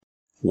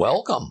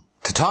Welcome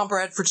to Tom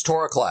Bradford's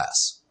Torah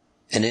class,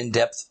 an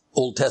in-depth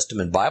Old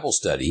Testament Bible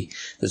study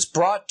that's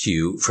brought to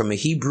you from a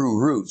Hebrew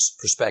roots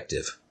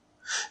perspective.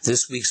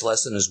 This week's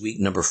lesson is week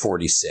number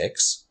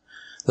 46,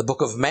 the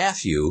book of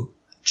Matthew,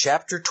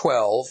 chapter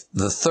 12,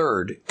 the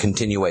third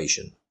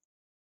continuation.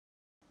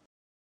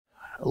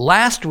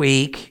 Last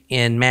week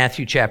in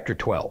Matthew chapter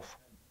 12,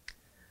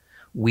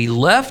 we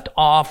left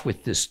off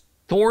with this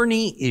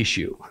thorny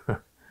issue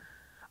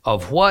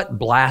of what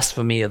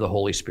blasphemy of the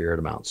Holy Spirit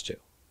amounts to.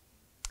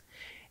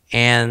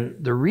 And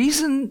the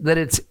reason that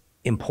it's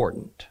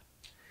important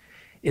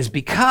is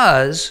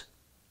because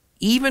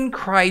even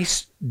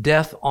Christ's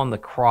death on the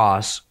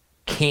cross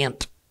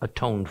can't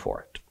atone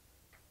for it.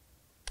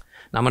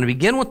 Now I'm going to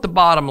begin with the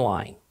bottom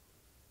line.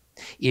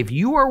 If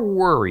you are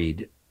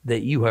worried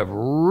that you have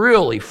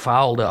really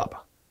fouled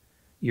up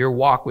your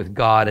walk with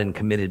God and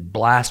committed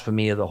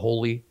blasphemy of the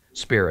Holy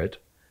Spirit,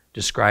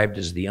 described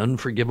as the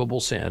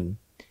unforgivable sin,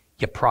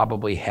 you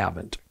probably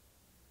haven't.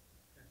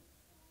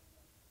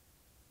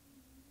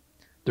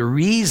 The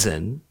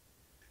reason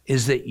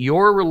is that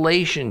your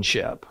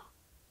relationship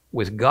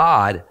with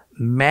God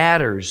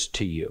matters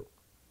to you,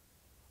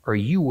 or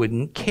you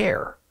wouldn't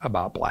care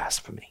about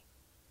blasphemy.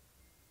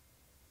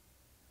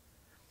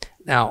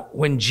 Now,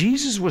 when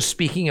Jesus was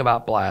speaking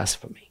about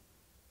blasphemy,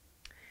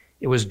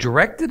 it was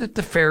directed at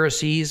the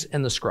Pharisees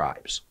and the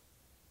scribes,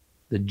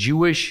 the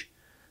Jewish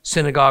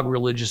synagogue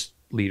religious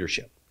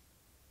leadership.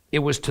 It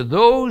was to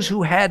those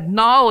who had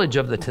knowledge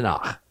of the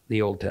Tanakh,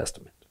 the Old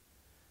Testament,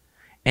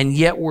 and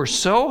yet were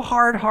so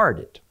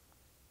hard-hearted,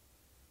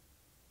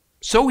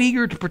 so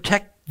eager to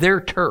protect their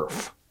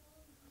turf,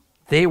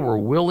 they were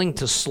willing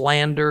to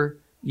slander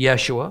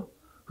Yeshua,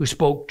 who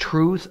spoke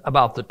truth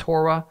about the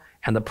Torah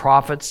and the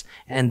prophets,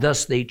 and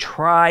thus they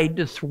tried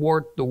to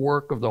thwart the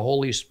work of the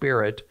Holy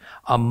Spirit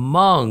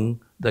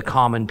among the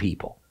common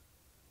people.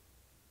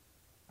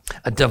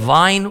 A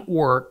divine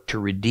work to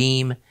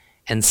redeem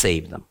and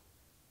save them.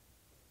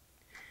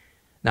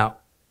 Now,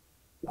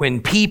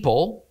 when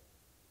people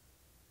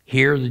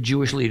hear the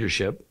Jewish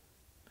leadership,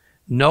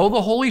 know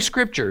the Holy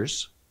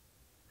Scriptures,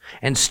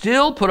 and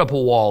still put up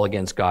a wall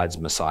against God's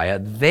Messiah,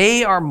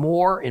 they are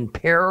more in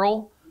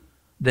peril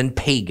than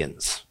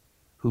pagans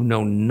who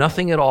know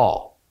nothing at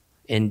all.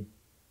 And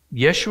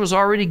Yeshua's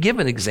already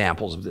given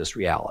examples of this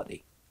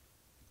reality.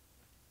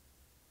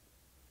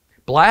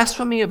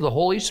 Blasphemy of the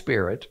Holy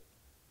Spirit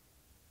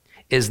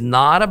is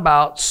not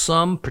about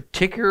some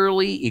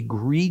particularly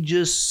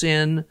egregious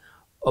sin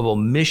of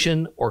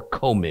omission or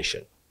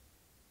commission.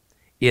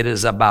 It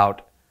is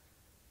about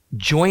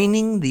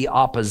joining the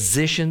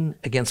opposition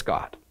against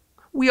God.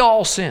 We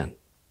all sin.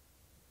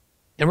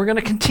 And we're going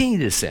to continue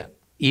to sin,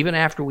 even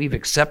after we've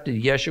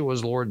accepted Yeshua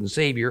as Lord and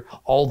Savior,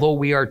 although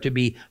we are to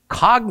be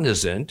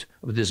cognizant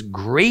of this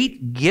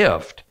great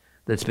gift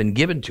that's been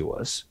given to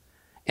us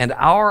and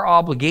our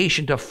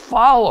obligation to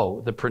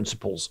follow the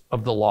principles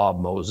of the law of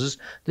Moses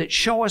that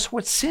show us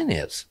what sin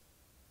is.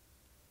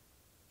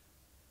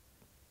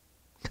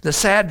 The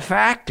sad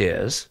fact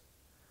is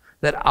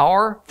that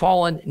our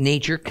fallen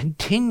nature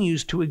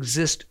continues to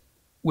exist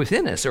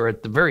within us, or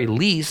at the very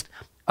least,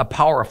 a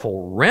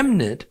powerful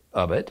remnant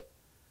of it.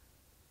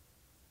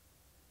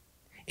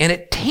 And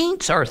it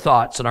taints our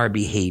thoughts and our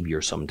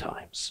behavior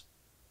sometimes.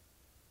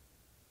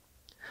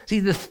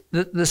 See,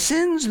 the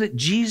sins that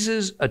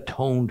Jesus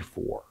atoned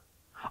for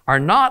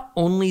are not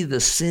only the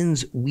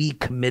sins we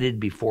committed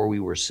before we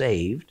were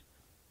saved,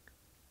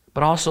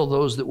 but also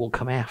those that will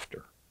come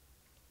after.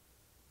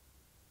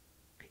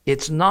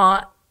 It's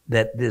not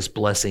that this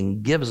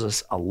blessing gives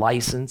us a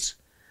license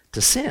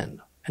to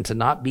sin and to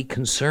not be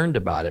concerned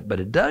about it, but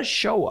it does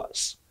show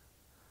us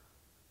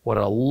what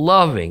a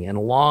loving and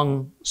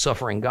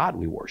long-suffering God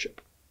we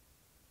worship.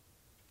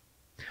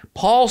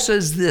 Paul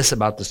says this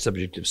about the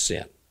subject of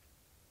sin,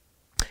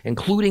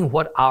 including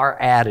what our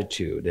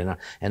attitude and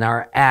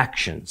our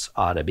actions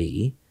ought to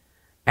be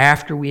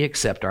after we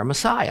accept our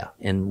Messiah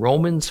in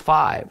Romans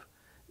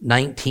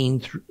 5:19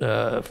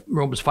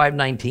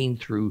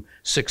 through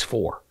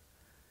 6:4.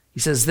 He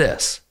says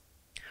this,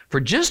 "For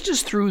just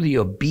as through the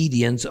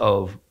obedience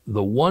of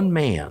the one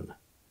man,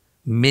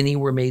 many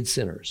were made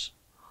sinners,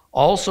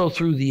 also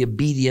through the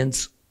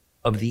obedience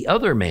of the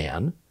other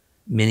man,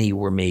 many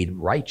were made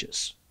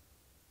righteous.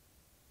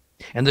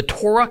 And the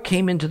Torah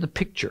came into the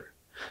picture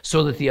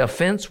so that the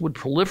offense would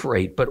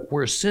proliferate, but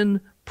where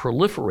sin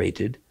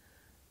proliferated,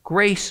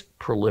 grace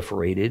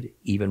proliferated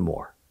even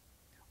more.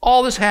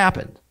 All this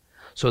happened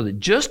so that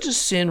just as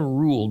sin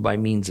ruled by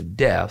means of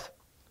death,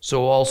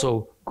 so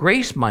also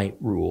grace might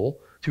rule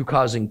through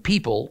causing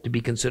people to be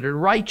considered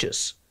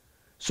righteous,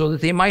 so that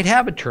they might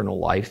have eternal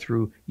life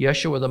through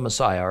Yeshua the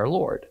Messiah our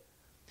Lord.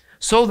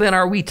 So then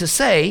are we to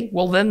say,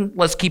 well then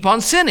let's keep on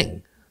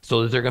sinning,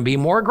 so that there can be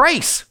more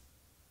grace?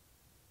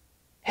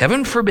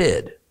 Heaven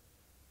forbid.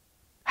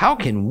 How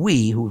can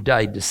we who've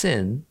died to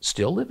sin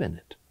still live in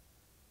it?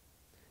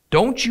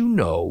 Don't you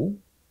know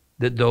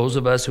that those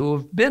of us who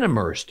have been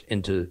immersed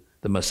into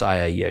the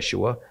Messiah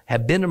Yeshua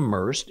have been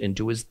immersed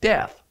into his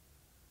death?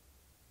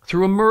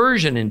 through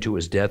immersion into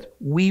his death,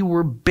 we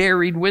were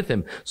buried with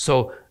him,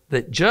 so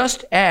that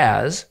just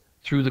as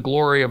through the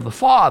glory of the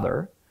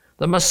Father,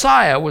 the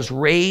Messiah was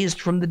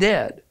raised from the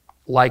dead,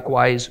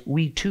 likewise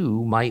we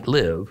too might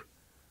live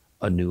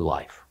a new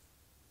life.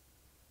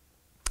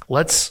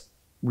 Let's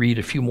read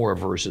a few more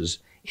verses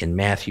in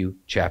Matthew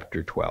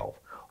chapter 12.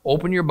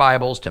 Open your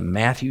Bibles to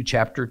Matthew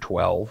chapter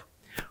 12.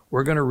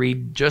 We're going to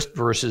read just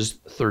verses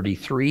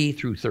 33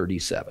 through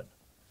 37.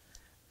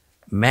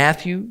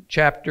 Matthew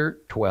chapter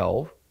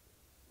 12,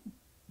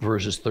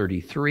 verses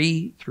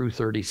 33 through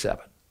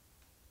 37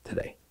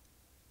 today.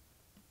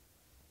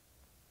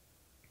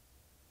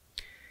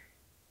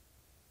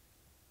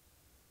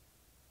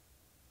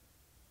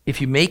 If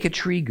you make a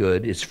tree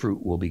good, its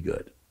fruit will be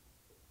good.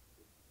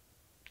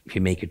 If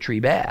you make a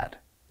tree bad,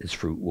 its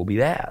fruit will be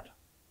bad.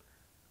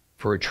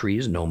 For a tree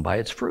is known by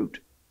its fruit.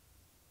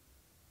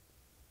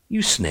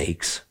 You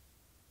snakes,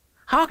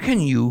 how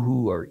can you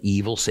who are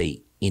evil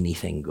say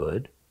anything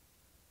good?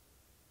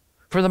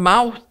 For the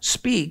mouth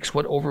speaks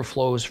what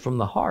overflows from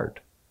the heart.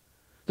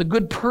 The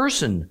good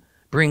person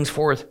brings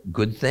forth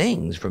good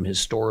things from his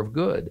store of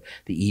good.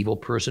 The evil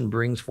person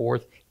brings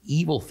forth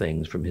evil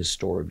things from his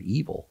store of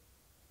evil.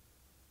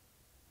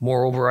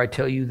 Moreover, I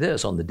tell you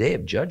this, on the day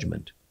of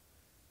judgment,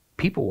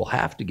 people will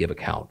have to give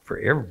account for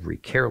every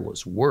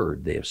careless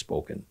word they have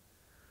spoken.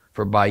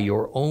 For by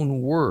your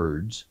own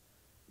words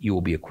you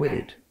will be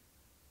acquitted,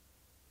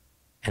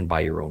 and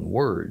by your own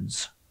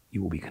words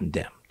you will be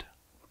condemned.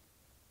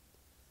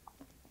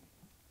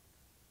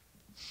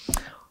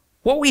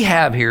 What we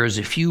have here is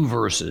a few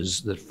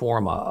verses that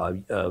form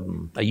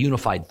a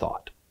unified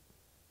thought.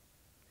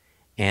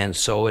 And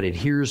so it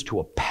adheres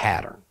to a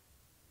pattern.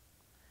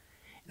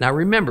 Now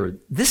remember,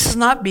 this is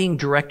not being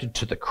directed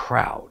to the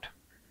crowd,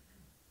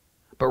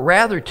 but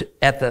rather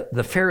at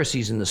the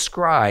Pharisees and the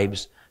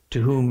scribes,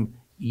 to whom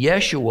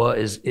Yeshua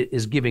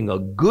is giving a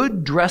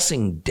good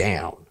dressing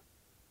down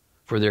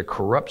for their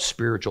corrupt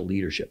spiritual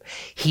leadership.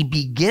 He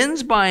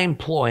begins by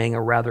employing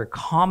a rather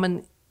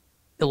common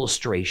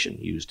illustration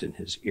used in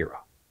his era,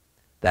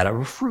 that of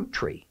a fruit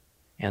tree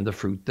and the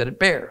fruit that it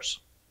bears.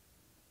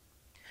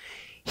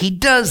 He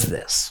does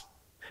this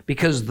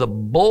because the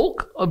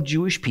bulk of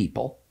Jewish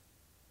people,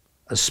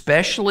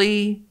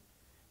 especially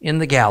in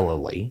the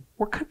Galilee,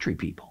 were country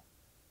people.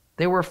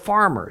 They were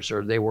farmers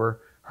or they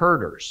were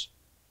herders.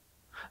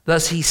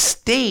 Thus, he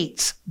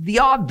states the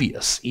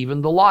obvious,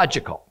 even the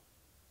logical.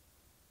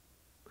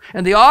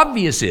 And the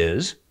obvious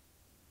is,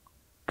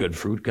 good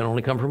fruit can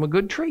only come from a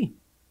good tree.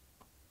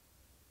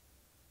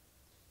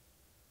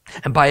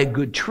 And by a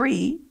good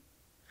tree,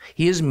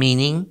 he is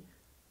meaning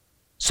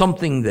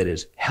something that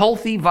is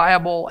healthy,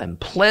 viable, and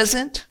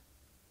pleasant,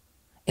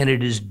 and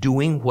it is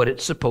doing what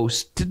it's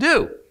supposed to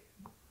do.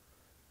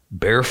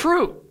 Bear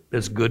fruit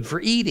that's good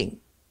for eating.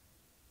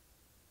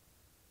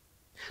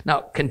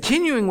 Now,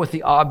 continuing with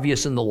the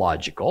obvious and the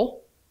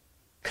logical,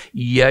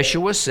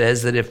 Yeshua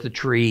says that if the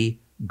tree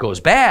goes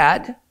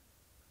bad,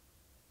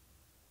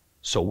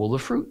 so will the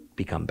fruit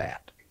become bad.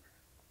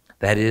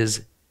 That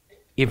is,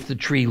 if the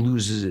tree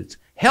loses its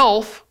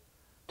health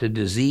to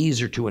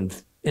disease or to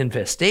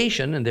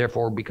infestation and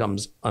therefore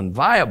becomes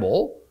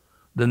unviable,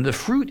 then the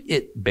fruit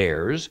it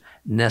bears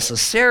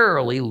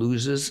necessarily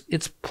loses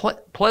its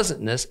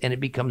pleasantness and it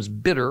becomes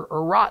bitter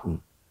or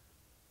rotten.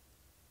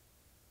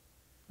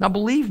 Now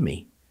believe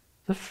me,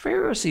 the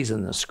Pharisees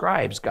and the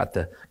scribes got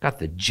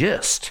the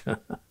gist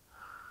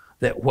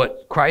that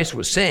what Christ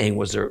was saying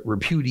was a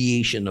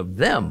repudiation of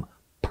them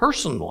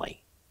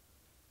personally.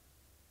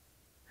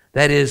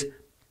 That is,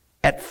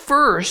 at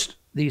first,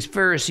 these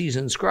Pharisees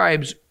and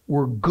scribes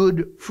were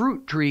good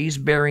fruit trees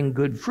bearing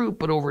good fruit,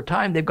 but over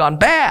time they've gone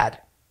bad.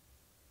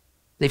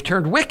 They've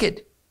turned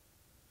wicked.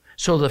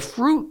 So the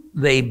fruit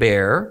they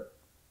bear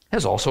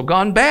has also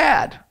gone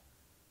bad.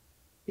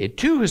 It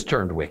too has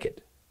turned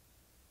wicked.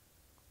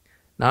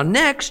 Now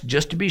next,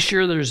 just to be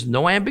sure there's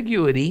no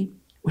ambiguity,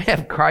 we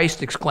have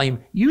Christ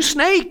exclaim, "You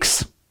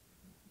snakes!"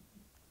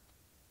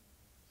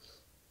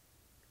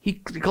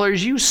 He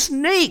declares, "You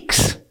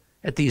snakes!"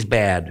 at these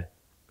bad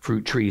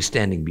fruit trees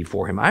standing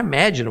before him. I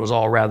imagine it was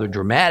all rather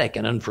dramatic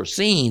and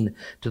unforeseen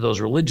to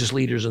those religious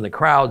leaders and the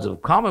crowds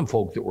of common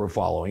folk that were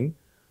following.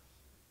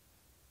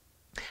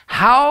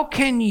 How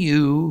can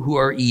you who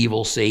are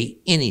evil say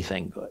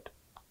anything good?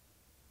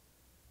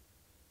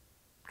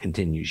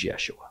 Continues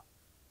Yeshua.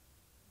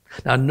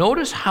 Now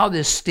notice how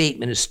this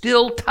statement is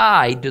still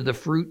tied to the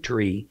fruit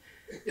tree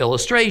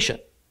illustration.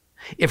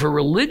 If a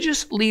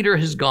religious leader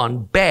has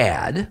gone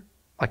bad,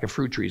 like a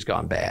fruit tree has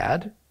gone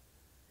bad,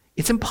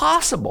 it's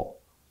impossible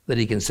that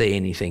he can say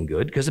anything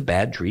good because a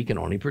bad tree can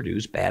only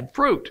produce bad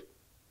fruit.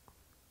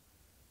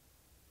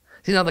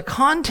 See, now the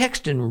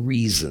context and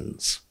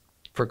reasons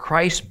for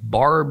Christ's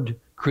barbed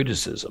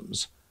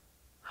criticisms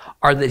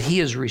are that he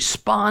is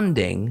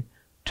responding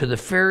to the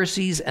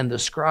Pharisees and the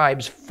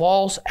scribes'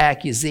 false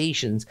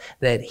accusations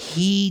that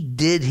he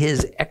did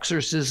his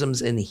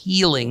exorcisms and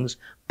healings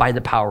by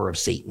the power of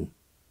Satan.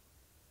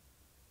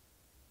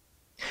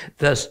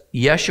 Thus,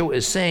 Yeshua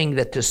is saying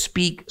that to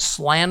speak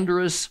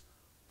slanderous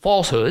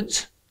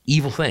falsehoods,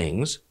 evil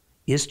things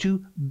is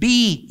to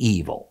be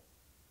evil.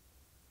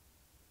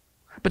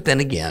 But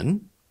then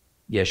again,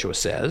 Yeshua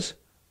says,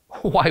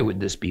 why would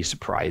this be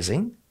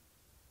surprising?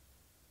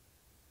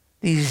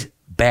 These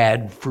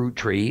bad fruit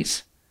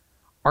trees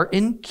are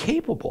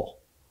incapable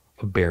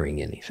of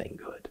bearing anything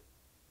good.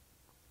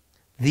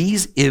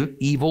 These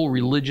evil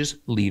religious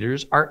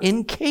leaders are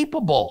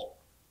incapable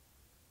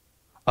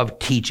of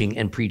teaching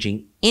and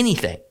preaching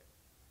anything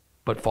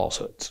but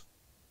falsehoods.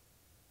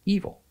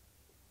 Evil.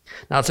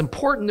 Now, it's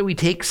important that we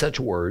take such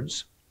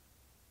words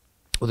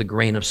with a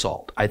grain of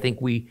salt. I think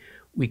we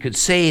could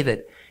say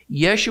that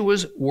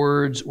Yeshua's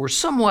words were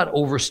somewhat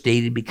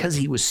overstated because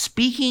he was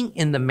speaking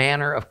in the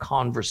manner of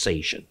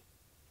conversation.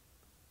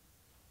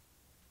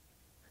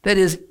 That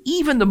is,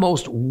 even the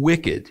most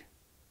wicked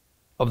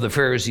of the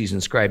Pharisees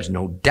and scribes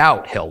no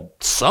doubt held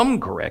some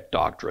correct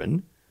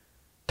doctrine,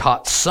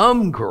 taught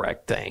some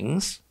correct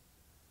things.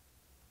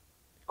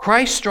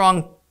 Christ's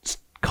strong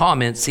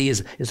comment, see,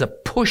 is a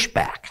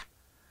pushback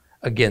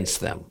against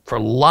them for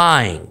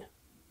lying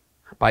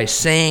by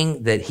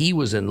saying that he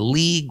was in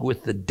league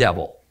with the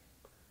devil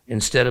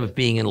instead of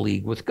being in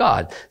league with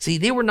God. See,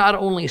 they were not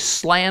only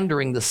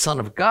slandering the Son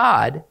of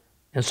God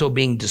and so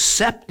being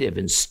deceptive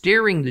and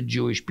steering the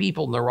Jewish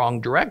people in the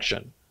wrong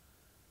direction,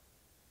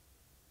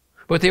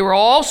 but they were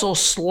also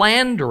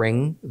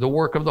slandering the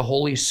work of the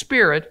Holy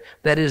Spirit,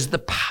 that is the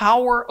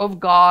power of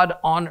God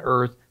on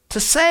earth to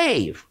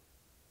save.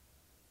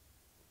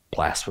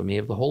 Blasphemy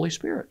of the Holy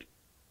Spirit.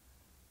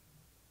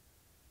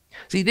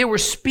 See, they were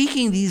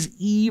speaking these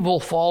evil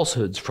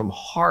falsehoods from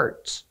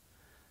hearts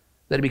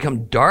that had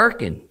become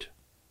darkened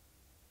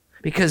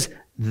because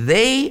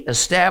they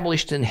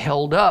established and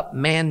held up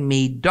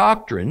man-made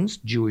doctrines,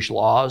 Jewish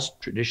laws,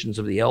 traditions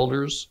of the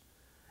elders,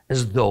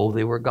 as though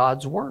they were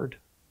God's word.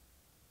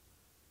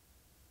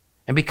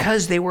 And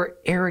because they were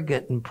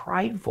arrogant and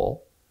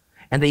prideful,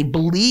 and they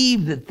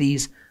believed that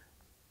these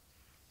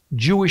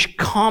Jewish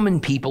common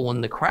people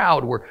in the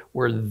crowd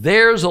were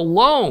theirs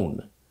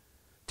alone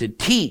to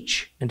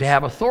teach and to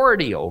have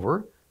authority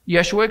over,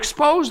 Yeshua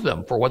exposed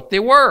them for what they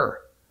were,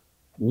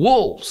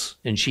 wolves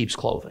in sheep's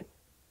clothing.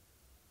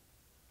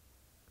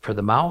 For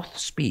the mouth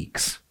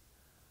speaks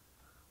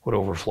what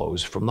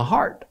overflows from the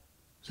heart,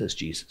 says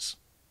Jesus.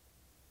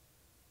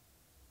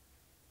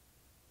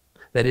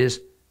 That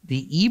is,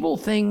 the evil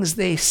things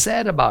they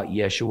said about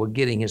Yeshua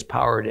getting his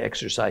power to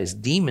exorcise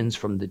demons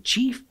from the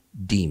chief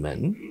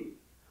demon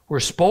were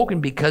spoken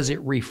because it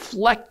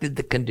reflected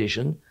the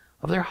condition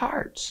of their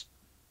hearts,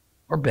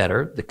 or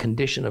better, the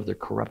condition of their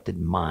corrupted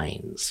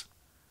minds.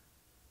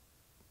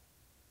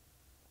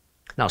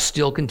 Now,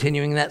 still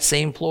continuing that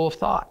same flow of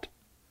thought.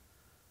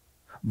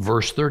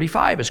 Verse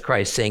 35 is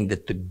Christ saying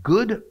that the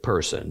good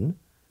person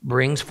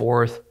brings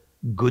forth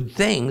good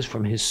things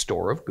from his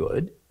store of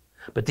good,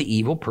 but the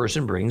evil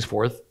person brings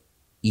forth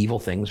evil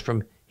things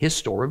from his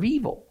store of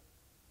evil.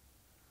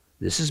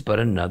 This is but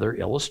another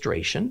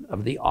illustration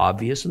of the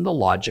obvious and the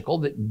logical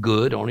that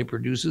good only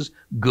produces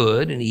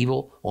good and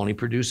evil only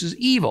produces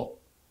evil.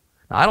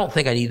 Now, I don't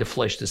think I need to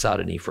flesh this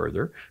out any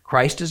further.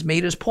 Christ has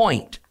made his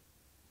point.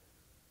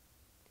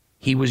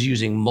 He was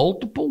using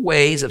multiple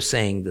ways of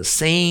saying the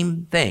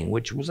same thing,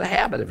 which was a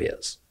habit of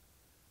his,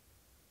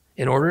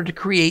 in order to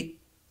create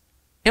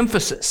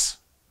emphasis,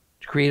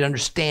 to create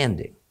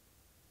understanding.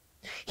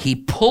 He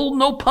pulled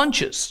no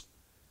punches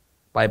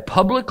by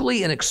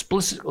publicly and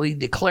explicitly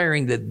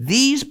declaring that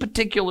these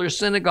particular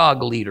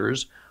synagogue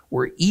leaders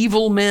were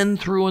evil men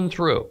through and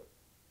through.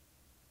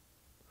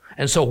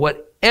 And so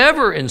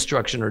whatever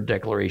instruction or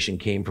declaration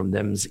came from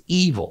them is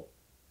evil.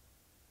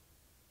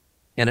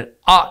 And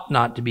it ought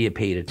not to be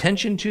paid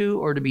attention to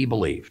or to be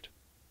believed.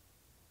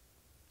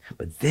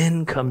 But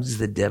then comes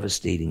the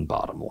devastating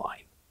bottom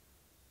line.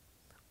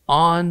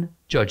 On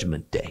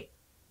Judgment Day,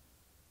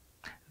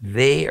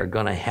 they are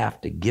going to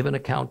have to give an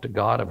account to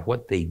God of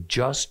what they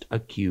just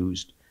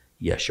accused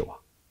Yeshua.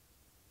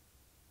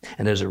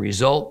 And as a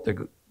result,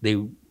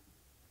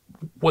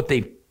 what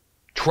they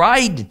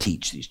tried to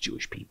teach these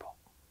Jewish people,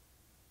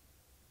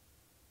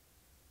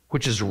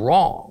 which is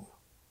wrong,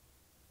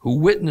 who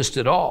witnessed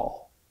it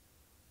all,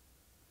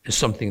 is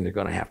something they're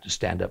going to have to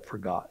stand up for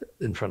God,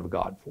 in front of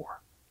God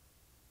for.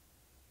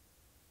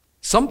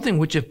 Something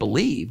which, if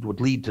believed,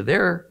 would lead to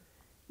their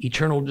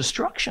eternal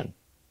destruction.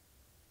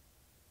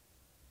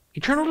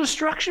 Eternal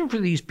destruction for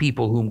these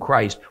people whom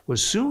Christ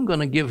was soon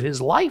going to give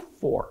his life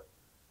for.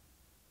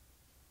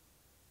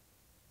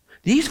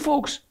 These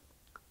folks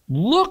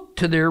looked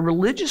to their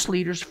religious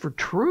leaders for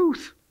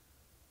truth.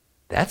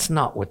 That's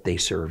not what they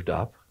served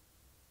up.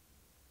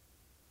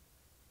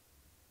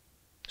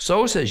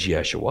 So, says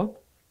Yeshua,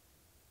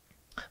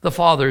 the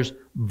Father's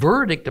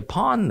verdict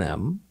upon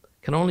them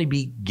can only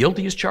be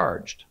guilty as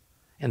charged,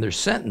 and their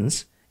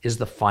sentence is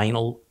the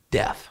final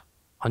death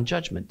on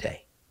Judgment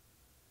Day.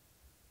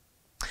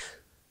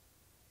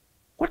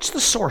 What's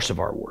the source of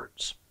our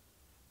words?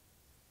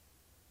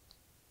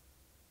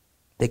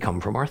 They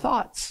come from our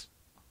thoughts.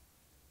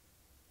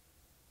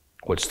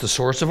 What's the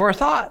source of our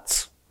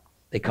thoughts?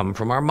 They come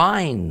from our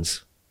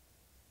minds.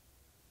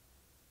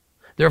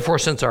 Therefore,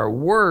 since our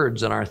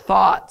words and our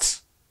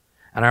thoughts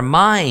and our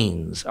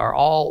minds are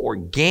all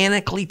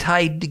organically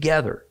tied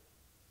together,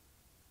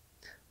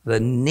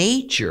 the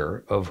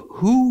nature of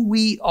who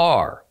we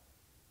are,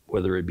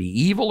 whether it be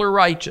evil or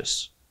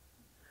righteous,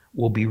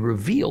 will be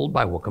revealed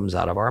by what comes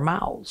out of our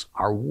mouths,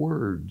 our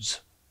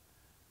words.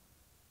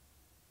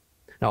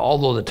 Now,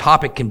 although the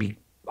topic can be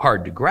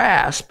hard to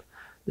grasp,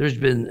 there's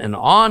been an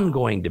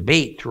ongoing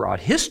debate throughout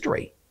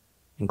history,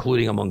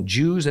 including among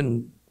Jews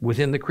and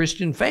within the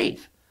Christian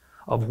faith,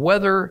 of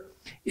whether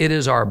it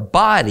is our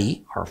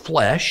body, our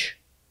flesh,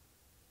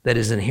 that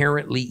is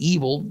inherently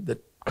evil,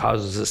 that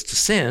causes us to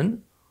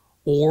sin,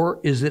 or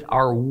is it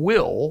our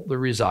will that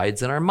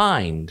resides in our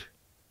mind?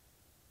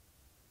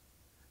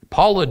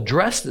 Paul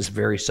addressed this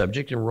very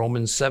subject in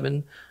Romans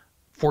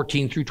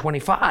 7:14 through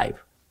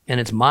 25, and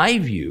it's my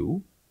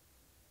view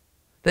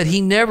that he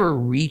never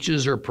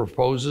reaches or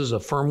proposes a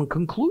firm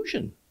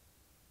conclusion.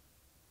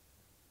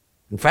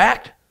 In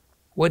fact,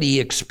 what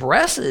he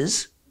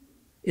expresses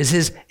is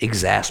his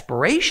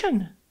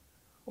exasperation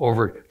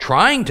over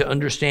trying to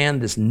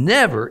understand this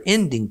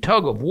never-ending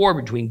tug of war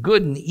between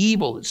good and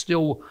evil that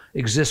still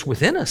exists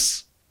within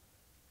us,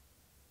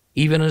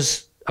 even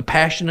as a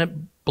passionate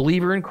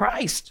believer in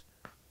Christ.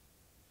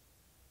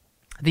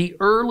 The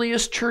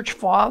earliest church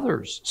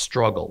fathers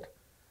struggled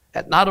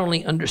at not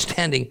only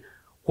understanding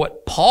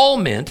what Paul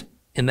meant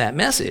in that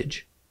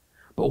message,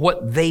 but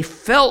what they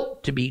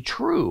felt to be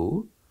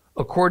true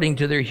according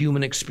to their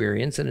human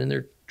experience and in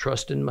their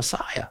trust in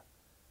Messiah.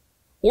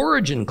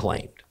 Origen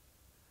claimed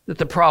that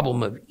the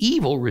problem of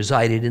evil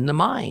resided in the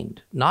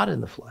mind, not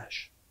in the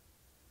flesh.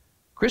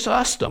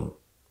 Chrysostom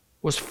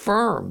was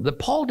firm that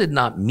Paul did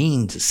not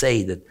mean to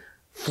say that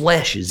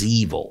flesh is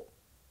evil,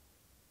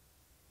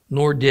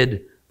 nor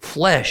did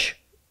flesh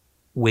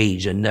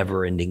wage a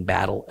never-ending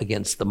battle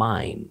against the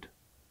mind.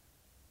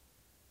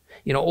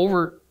 You know,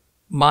 over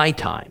my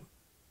time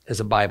as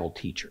a Bible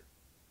teacher,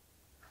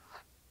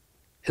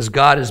 as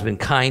God has been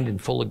kind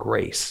and full of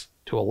grace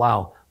to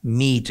allow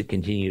me to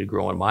continue to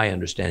grow in my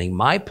understanding,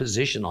 my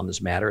position on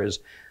this matter has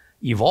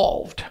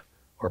evolved,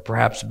 or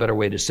perhaps a better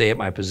way to say it,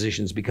 my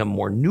position has become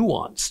more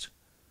nuanced,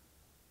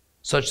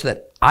 such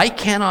that I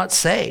cannot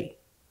say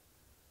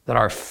that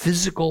our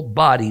physical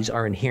bodies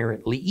are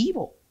inherently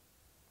evil.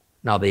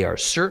 Now, they are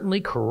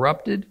certainly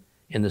corrupted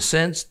in the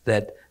sense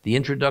that the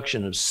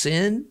introduction of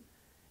sin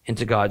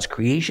into God's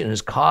creation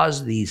has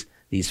caused these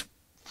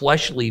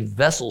fleshly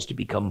vessels to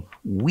become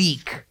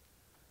weak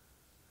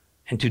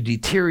and to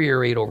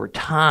deteriorate over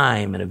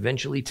time and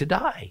eventually to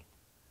die.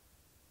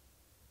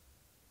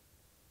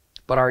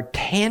 But our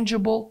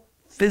tangible,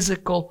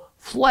 physical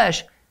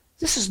flesh,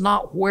 this is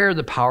not where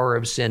the power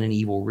of sin and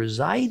evil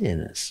reside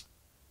in us.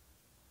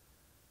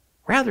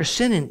 Rather,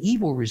 sin and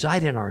evil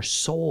reside in our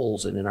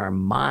souls and in our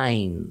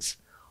minds,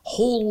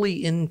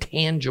 wholly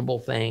intangible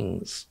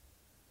things.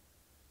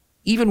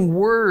 Even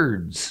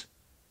words,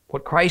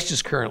 what Christ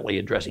is currently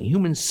addressing,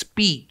 human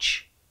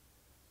speech,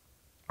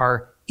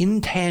 are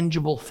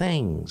intangible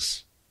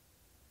things.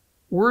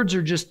 Words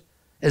are just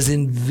as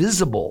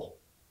invisible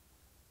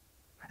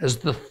as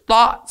the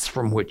thoughts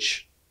from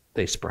which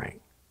they sprang,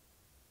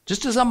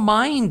 just as a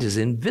mind is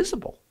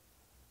invisible.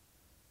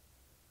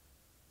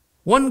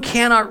 One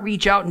cannot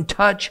reach out and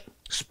touch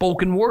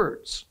spoken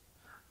words.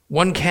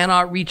 One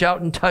cannot reach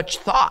out and touch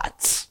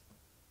thoughts.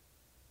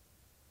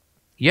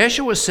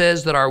 Yeshua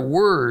says that our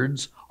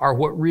words are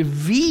what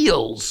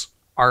reveals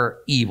our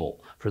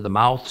evil, for the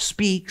mouth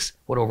speaks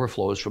what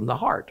overflows from the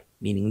heart,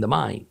 meaning the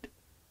mind.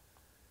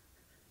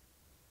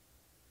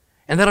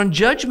 And that on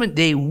Judgment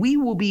Day, we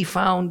will be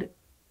found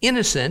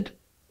innocent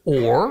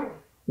or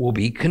will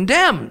be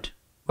condemned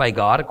by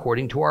God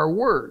according to our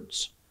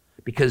words,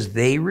 because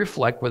they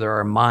reflect whether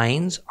our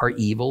minds are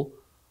evil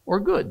or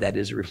good. That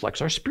is, it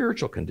reflects our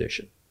spiritual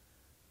condition.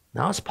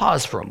 Now let's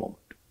pause for a moment.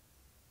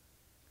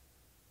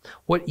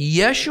 What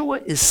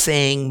Yeshua is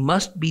saying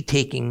must be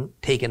taken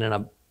in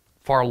a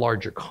far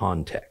larger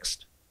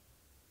context.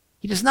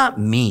 He does not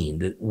mean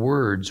that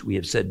words we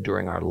have said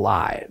during our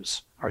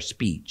lives, our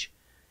speech,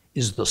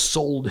 is the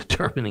sole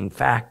determining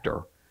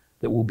factor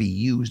that will be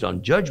used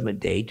on Judgment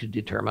Day to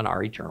determine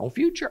our eternal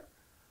future.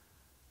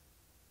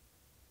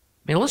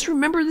 I mean, let's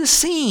remember the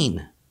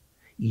scene.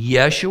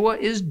 Yeshua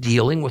is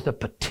dealing with a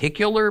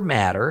particular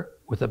matter,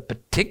 with a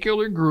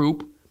particular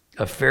group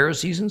of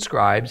Pharisees and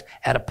scribes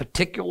at a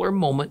particular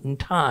moment in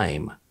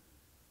time.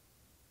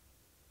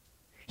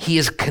 He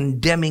is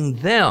condemning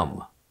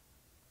them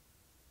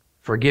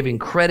for giving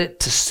credit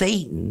to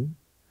Satan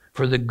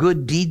for the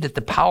good deed that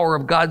the power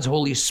of God's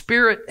Holy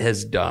Spirit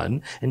has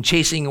done in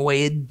chasing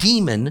away a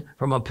demon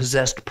from a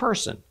possessed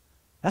person.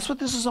 That's what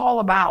this is all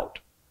about.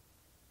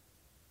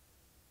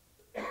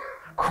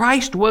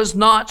 Christ was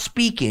not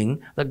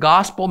speaking the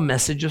gospel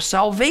message of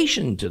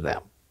salvation to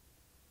them.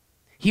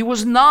 He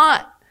was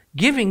not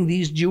giving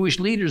these Jewish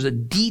leaders a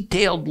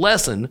detailed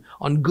lesson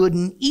on good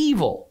and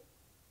evil,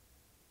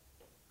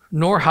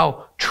 nor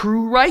how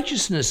true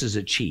righteousness is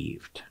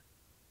achieved.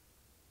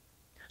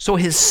 So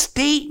his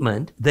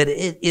statement that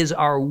it is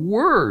our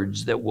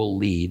words that will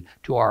lead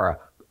to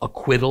our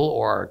acquittal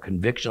or our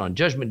conviction on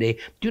Judgment Day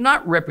do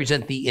not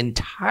represent the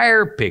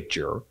entire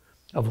picture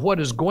of what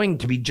is going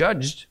to be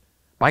judged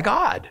by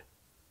God.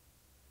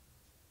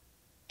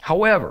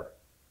 However,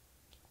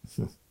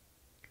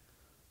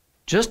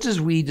 just as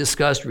we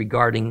discussed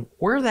regarding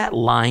where that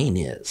line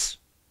is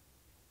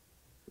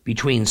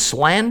between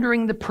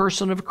slandering the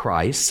person of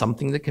Christ,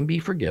 something that can be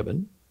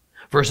forgiven,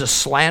 versus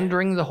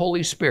slandering the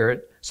Holy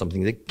Spirit,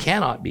 something that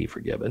cannot be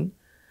forgiven,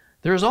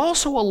 there's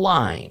also a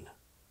line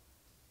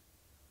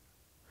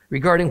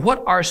regarding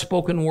what our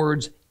spoken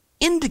words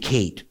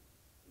indicate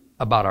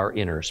about our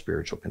inner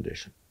spiritual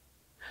condition.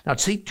 Now,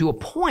 see, to a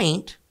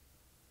point,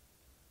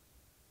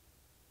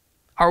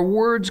 our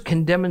words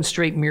can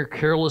demonstrate mere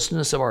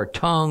carelessness of our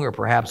tongue or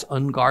perhaps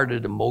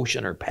unguarded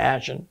emotion or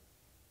passion.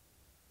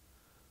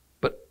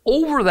 But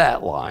over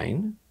that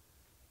line,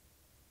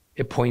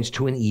 it points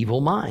to an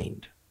evil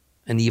mind,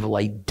 an evil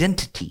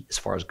identity as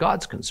far as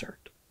God's concerned.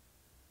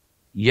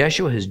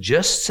 Yeshua has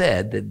just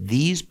said that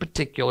these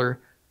particular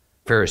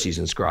Pharisees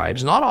and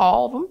scribes, not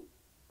all of them,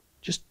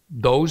 just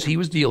those he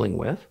was dealing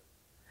with,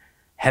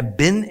 have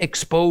been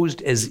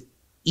exposed as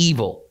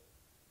evil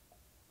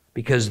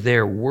because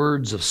their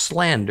words of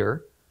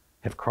slander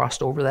have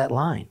crossed over that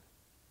line.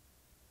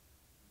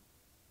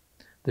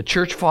 The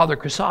church father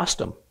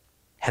Chrysostom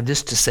had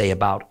this to say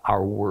about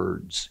our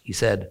words. He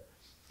said,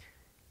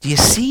 "Do you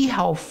see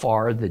how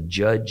far the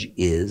judge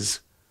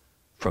is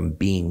from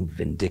being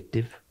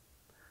vindictive?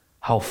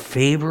 How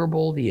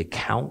favorable the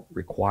account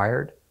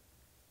required?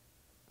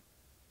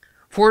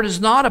 For it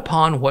is not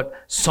upon what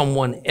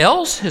someone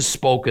else has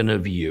spoken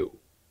of you,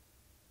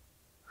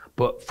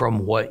 but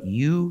from what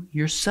you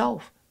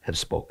yourself have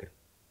spoken.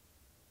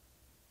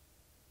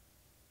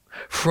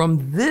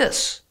 From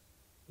this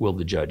will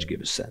the judge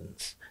give a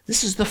sentence.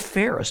 This is the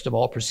fairest of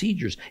all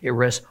procedures. It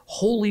rests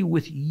wholly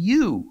with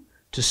you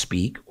to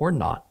speak or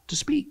not to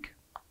speak."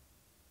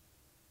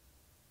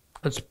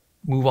 Let's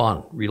move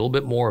on. Read a little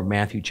bit more of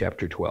Matthew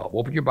chapter 12.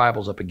 Open your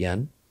Bibles up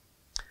again.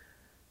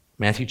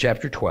 Matthew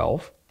chapter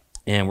 12.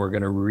 And we're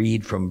going to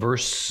read from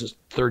verse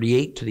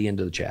 38 to the end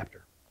of the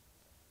chapter.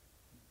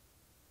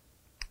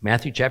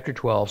 Matthew chapter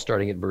 12,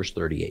 starting at verse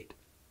 38.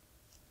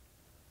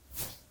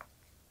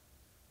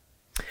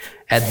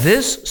 At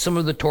this, some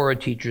of the Torah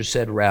teachers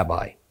said,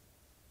 "Rabbi,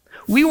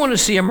 we want to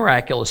see a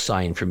miraculous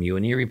sign from you."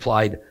 And he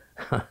replied,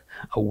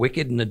 "A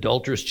wicked and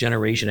adulterous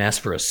generation asks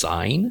for a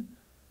sign?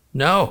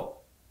 No,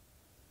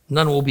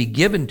 none will be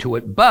given to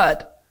it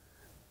but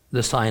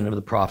the sign of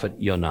the prophet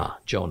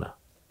Jonah.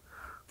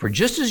 For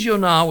just as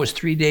Jonah was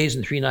 3 days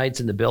and 3 nights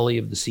in the belly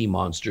of the sea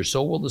monster,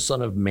 so will the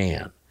Son of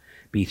Man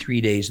be 3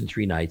 days and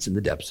 3 nights in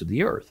the depths of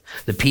the earth.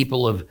 The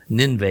people of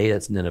Nineveh,"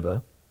 that's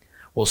Nineveh,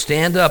 "will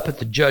stand up at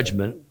the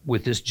judgment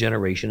with this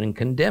generation and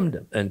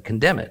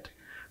condemn it.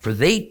 For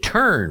they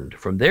turned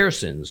from their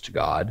sins to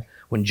God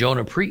when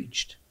Jonah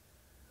preached.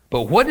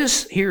 But what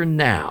is here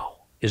now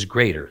is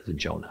greater than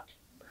Jonah.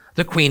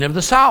 The queen of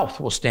the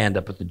south will stand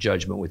up at the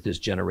judgment with this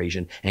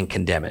generation and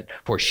condemn it.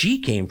 For she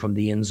came from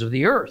the ends of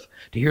the earth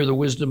to hear the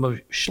wisdom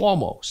of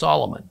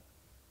Solomon.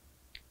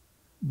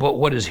 But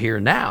what is here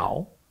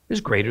now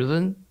is greater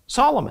than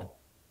Solomon.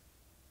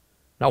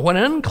 Now, when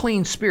an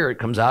unclean spirit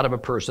comes out of a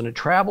person, it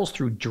travels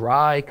through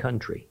dry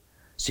country,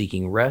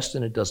 seeking rest,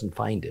 and it doesn't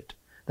find it.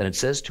 Then it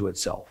says to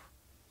itself,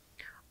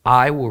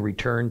 'I will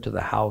return to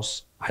the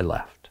house I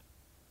left.'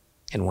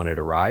 And when it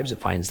arrives, it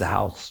finds the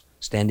house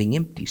standing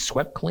empty,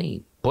 swept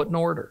clean, put in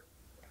order.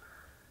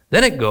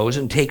 Then it goes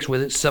and takes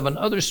with it 7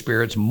 other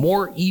spirits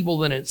more evil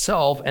than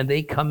itself, and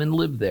they come and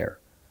live there.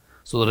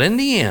 So that in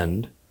the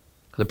end,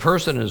 the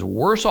person is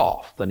worse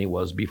off than he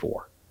was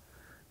before.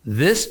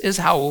 This is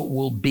how it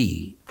will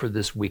be for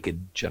this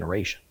wicked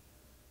generation."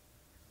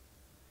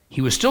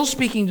 He was still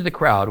speaking to the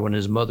crowd when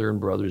his mother and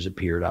brothers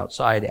appeared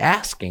outside,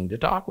 asking to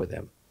talk with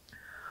him.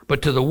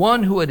 But to the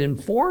one who had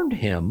informed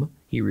him,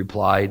 he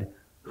replied,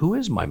 "Who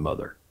is my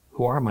mother?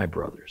 Who are my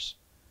brothers?"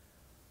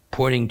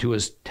 Pointing to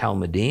his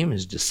Talmudim,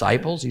 his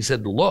disciples, he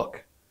said,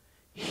 "Look,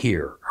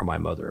 here are my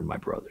mother and my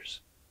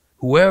brothers.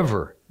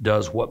 Whoever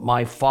does what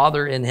my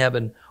Father in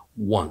heaven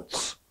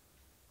wants,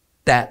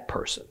 that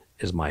person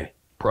is my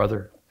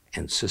brother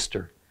and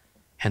sister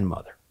and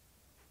mother."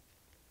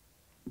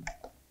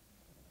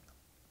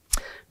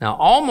 Now,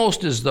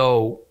 almost as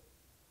though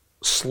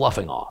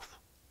sloughing off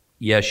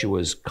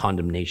Yeshua's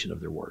condemnation of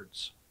their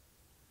words,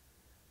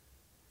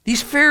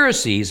 these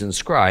Pharisees and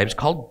scribes,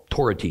 called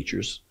Torah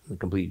teachers in the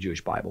complete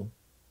Jewish Bible,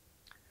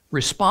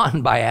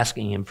 respond by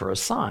asking him for a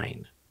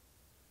sign.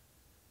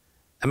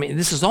 I mean,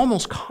 this is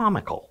almost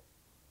comical.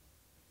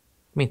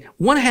 I mean,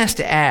 one has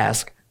to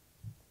ask,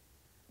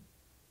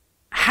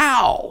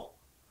 how,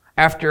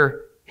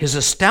 after his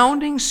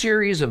astounding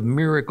series of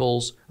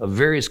miracles of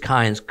various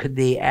kinds, could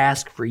they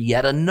ask for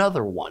yet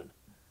another one?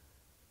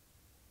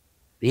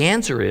 The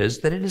answer is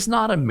that it is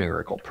not a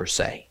miracle per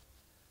se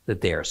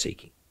that they are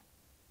seeking.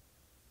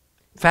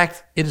 In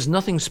fact, it is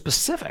nothing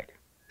specific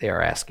they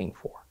are asking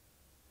for.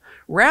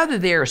 Rather,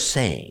 they are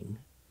saying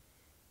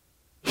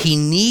he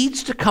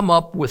needs to come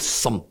up with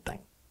something,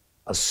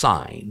 a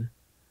sign,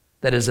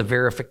 that is a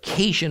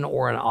verification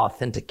or an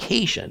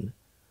authentication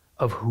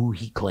of who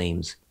he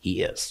claims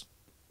he is.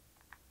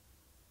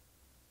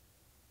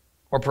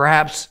 Or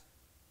perhaps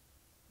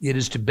it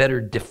is to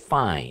better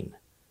define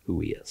who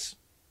he is.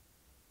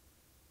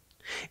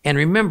 And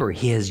remember,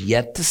 he has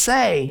yet to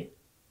say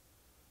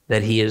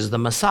that he is the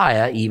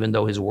Messiah, even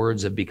though his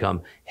words have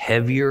become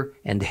heavier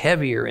and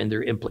heavier in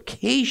their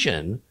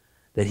implication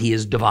that he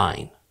is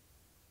divine,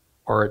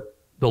 or at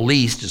the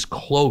least is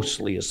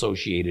closely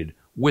associated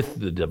with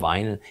the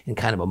divine in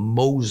kind of a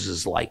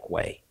Moses-like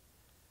way.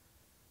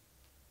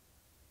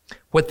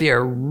 What they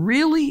are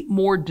really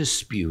more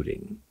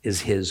disputing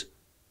is his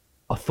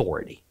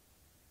authority,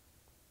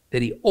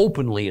 that he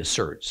openly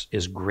asserts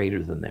is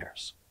greater than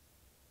theirs.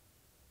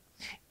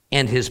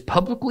 And his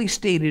publicly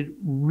stated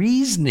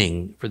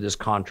reasoning for this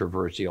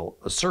controversial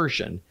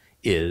assertion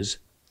is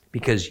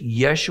because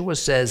Yeshua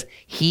says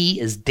he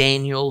is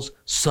Daniel's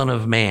son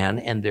of man,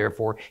 and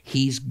therefore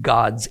he's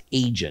God's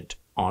agent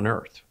on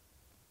earth.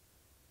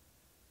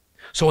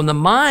 So in the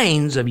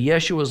minds of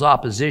Yeshua's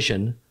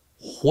opposition,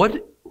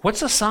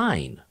 what's a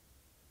sign?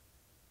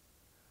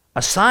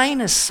 A sign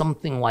is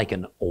something like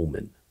an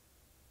omen.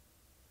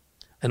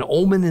 An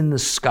omen in the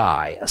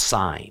sky, a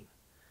sign.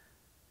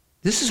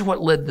 This is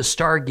what led the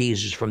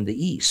stargazers from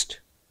the east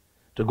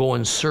to go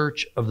in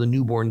search of the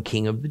newborn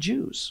king of the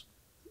Jews,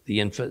 the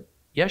infant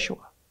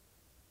Yeshua.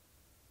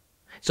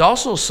 It's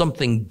also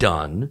something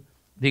done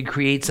that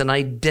creates an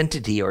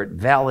identity or it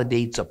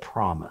validates a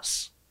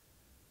promise.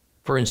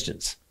 For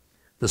instance,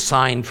 the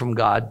sign from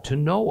God to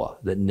Noah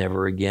that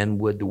never again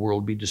would the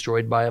world be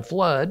destroyed by a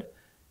flood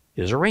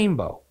is a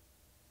rainbow.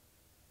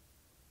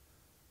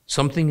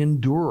 Something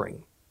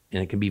enduring,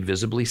 and it can be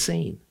visibly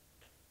seen.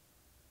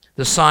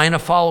 The sign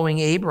of following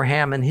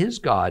Abraham and his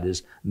God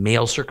is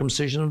male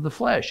circumcision of the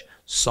flesh,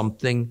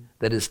 something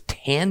that is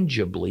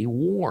tangibly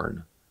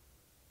worn.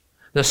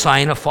 The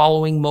sign of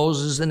following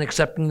Moses and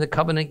accepting the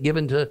covenant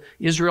given to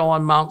Israel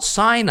on Mount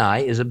Sinai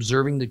is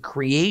observing the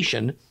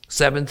creation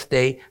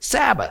seventh-day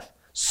Sabbath,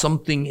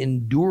 something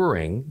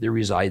enduring that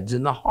resides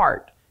in the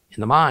heart,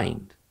 in the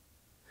mind.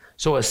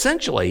 So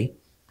essentially,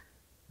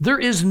 there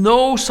is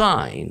no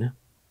sign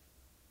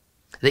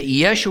that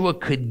Yeshua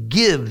could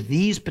give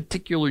these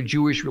particular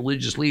Jewish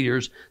religious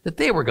leaders that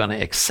they were going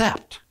to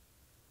accept.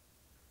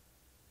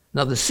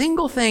 Now, the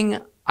single thing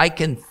I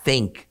can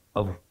think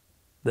of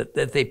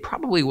that they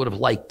probably would have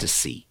liked to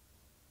see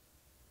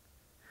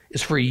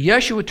is for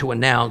Yeshua to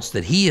announce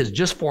that he has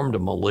just formed a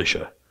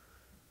militia,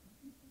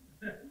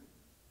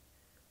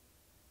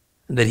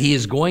 and that he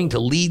is going to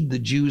lead the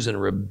Jews in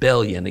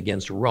rebellion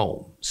against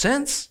Rome,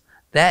 since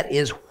that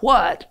is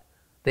what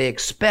they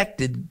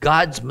expected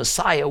God's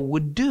Messiah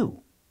would do.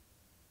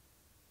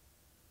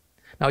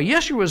 Now,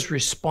 Yeshua's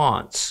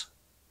response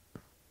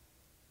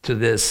to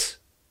this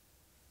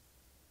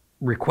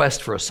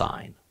request for a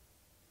sign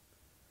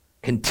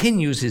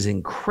continues his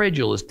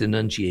incredulous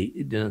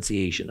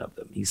denunciation of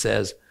them. He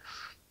says,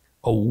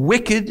 "A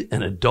wicked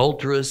and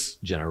adulterous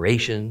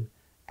generation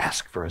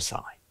ask for a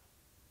sign."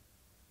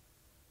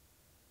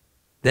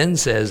 Then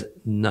says,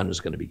 none is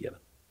going to be given.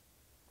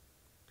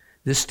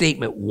 This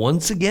statement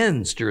once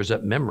again stirs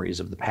up memories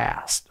of the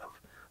past,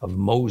 of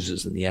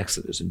Moses and the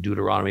Exodus in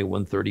Deuteronomy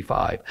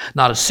 135.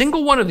 Not a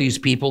single one of these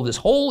people, this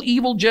whole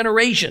evil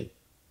generation,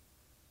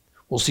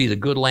 will see the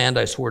good land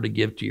I swore to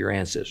give to your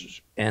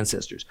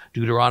ancestors.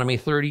 Deuteronomy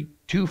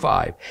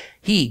 32:5.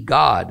 He,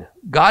 God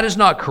is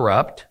not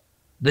corrupt.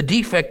 The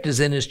defect is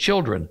in his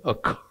children, a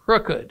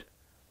crooked,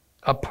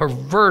 a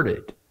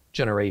perverted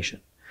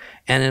generation.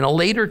 And in a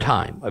later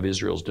time of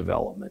Israel's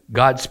development,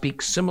 God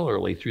speaks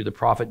similarly through the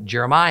prophet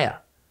Jeremiah.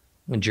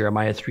 In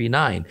Jeremiah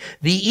 3:9,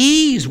 the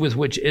ease with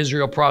which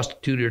Israel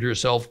prostituted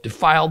herself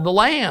defiled the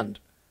land,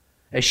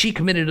 as she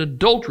committed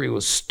adultery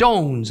with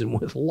stones and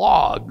with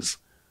logs.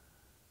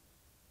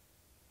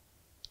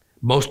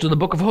 Most of the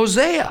book of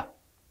Hosea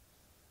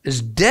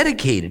is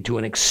dedicated to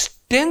an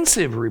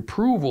extensive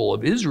reproval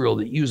of Israel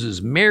that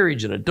uses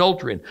marriage and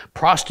adultery and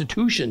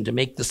prostitution to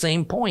make the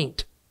same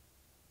point.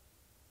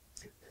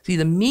 See,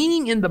 the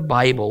meaning in the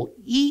Bible,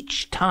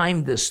 each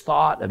time this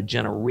thought of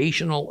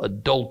generational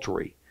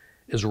adultery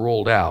is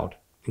rolled out,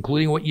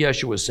 including what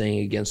Yeshua is saying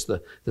against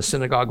the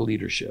synagogue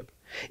leadership,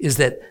 is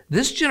that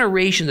this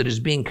generation that is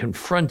being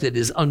confronted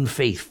is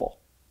unfaithful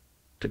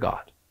to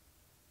God.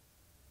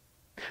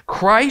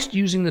 Christ,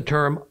 using the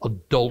term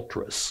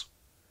adulteress,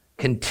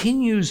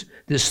 continues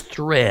this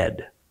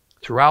thread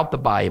throughout the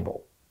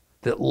Bible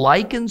that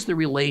likens the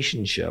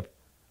relationship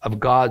of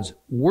God's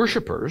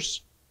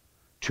worshipers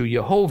to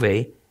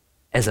Jehovah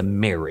as a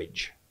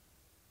marriage.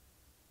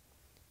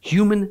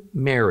 Human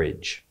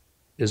marriage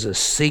is a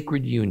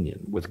sacred union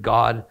with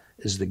God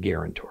as the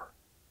guarantor.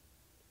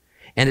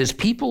 And as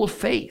people of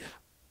faith,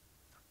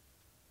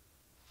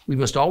 we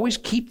must always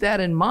keep that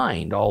in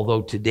mind,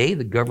 although today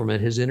the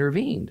government has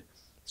intervened.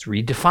 It's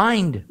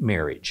redefined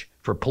marriage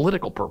for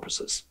political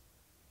purposes,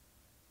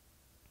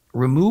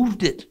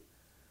 removed it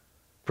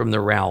from the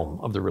realm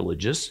of the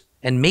religious,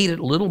 and made it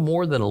little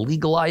more than a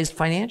legalized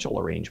financial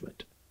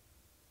arrangement.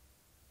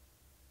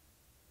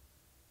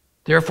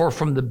 Therefore,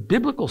 from the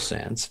biblical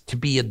sense, to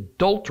be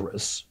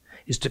adulterous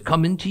is to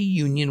come into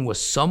union with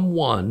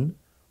someone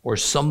or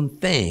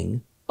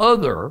something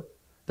other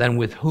than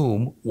with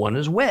whom one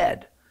is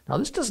wed. Now,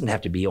 this doesn't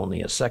have to be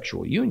only a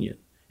sexual union.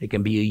 It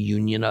can be a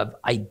union of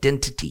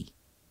identity.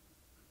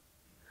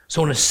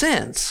 So in a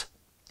sense,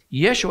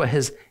 Yeshua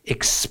has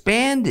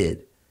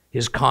expanded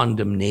his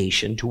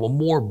condemnation to a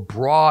more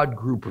broad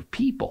group of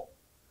people.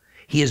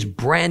 He is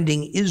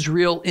branding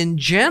Israel in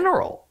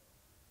general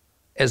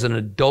as an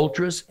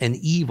adulterous and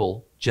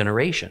evil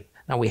generation.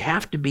 Now, we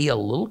have to be a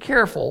little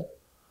careful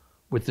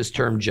with this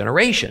term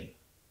generation.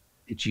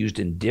 It's used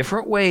in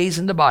different ways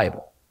in the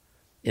Bible.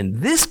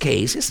 In this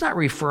case, it's not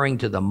referring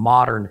to the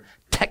modern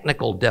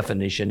technical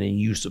definition and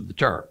use of the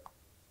term.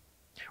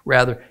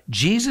 Rather,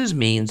 Jesus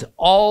means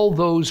all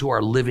those who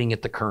are living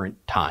at the current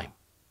time.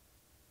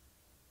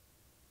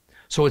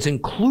 So it's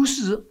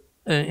inclusive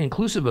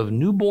of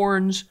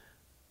newborns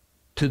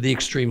to the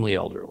extremely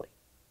elderly.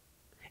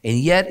 And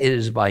yet it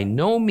is by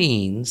no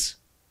means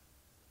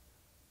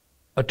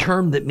a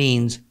term that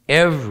means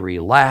every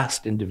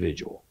last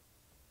individual.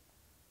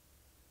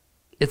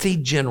 It's a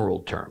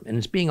general term, and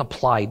it's being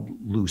applied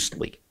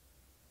loosely.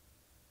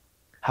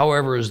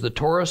 However, as the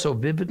Torah so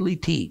vividly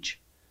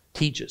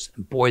teaches,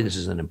 and boy, this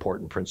is an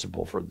important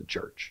principle for the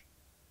church,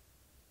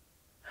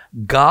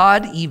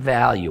 God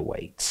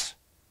evaluates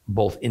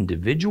both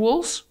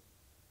individuals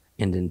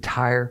and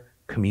entire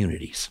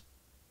communities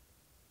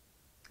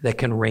that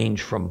can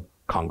range from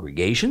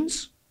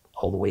congregations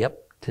all the way up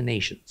to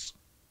nations.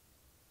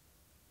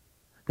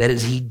 That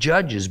is, he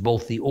judges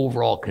both the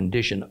overall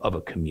condition of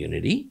a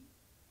community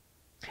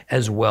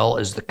as well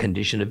as the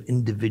condition of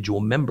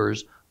individual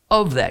members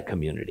of that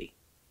community.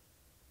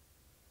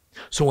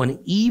 So an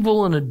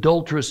evil and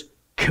adulterous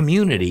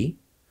community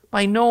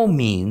by no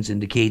means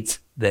indicates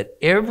that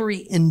every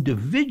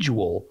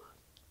individual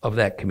of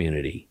that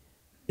community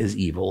is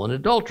evil and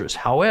adulterous.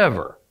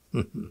 However,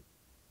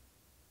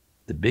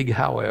 the big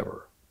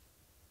however,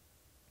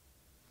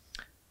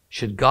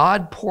 should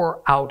God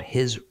pour out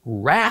his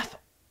wrath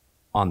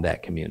on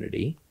that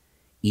community,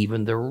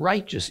 even the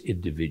righteous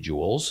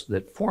individuals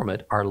that form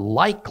it are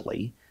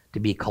likely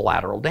to be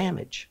collateral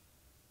damage.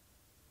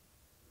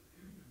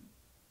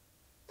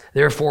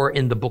 Therefore,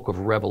 in the book of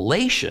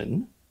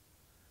Revelation,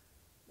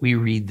 we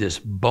read this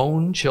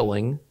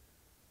bone-chilling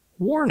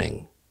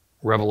warning.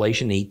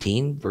 Revelation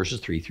 18,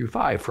 verses 3 through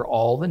 5. For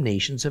all the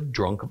nations have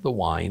drunk of the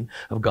wine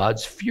of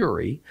God's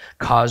fury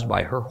caused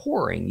by her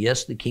whoring.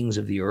 Yes, the kings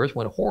of the earth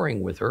went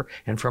whoring with her,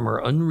 and from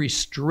her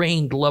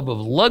unrestrained love of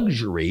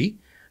luxury,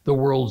 the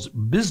world's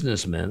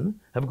businessmen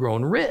have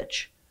grown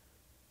rich.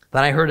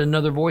 Then I heard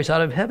another voice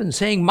out of heaven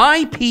saying,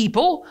 my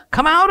people,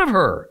 come out of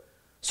her,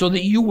 so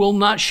that you will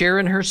not share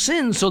in her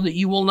sins, so that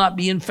you will not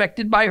be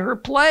infected by her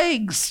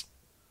plagues.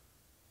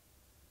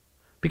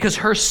 Because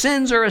her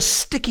sins are a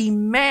sticky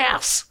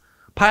mass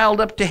piled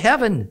up to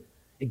heaven.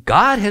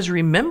 God has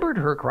remembered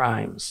her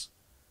crimes.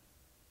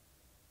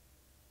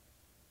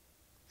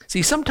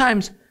 See,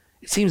 sometimes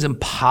it seems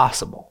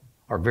impossible,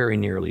 or very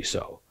nearly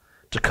so,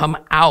 to come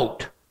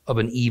out of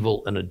an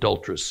evil and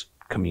adulterous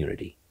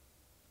community.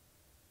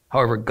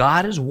 However,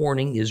 God is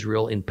warning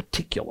Israel in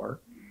particular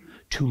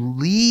to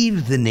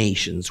leave the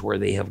nations where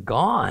they have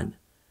gone,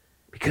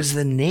 because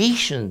the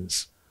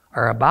nations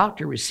are about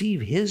to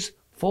receive his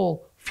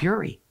full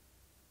fury.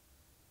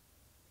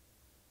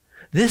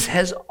 This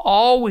has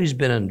always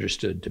been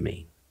understood to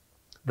mean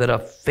that a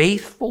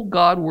faithful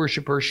God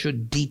worshiper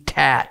should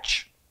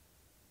detach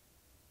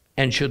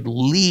and should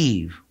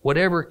leave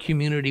whatever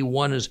community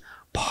one is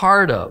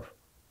part of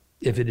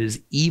if it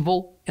is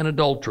evil and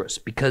adulterous,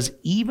 because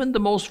even the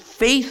most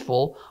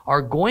faithful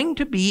are going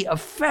to be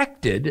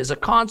affected as a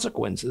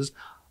consequence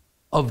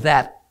of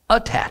that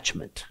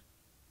attachment.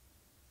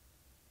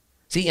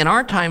 See, in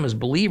our time as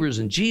believers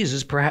in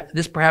Jesus,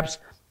 this perhaps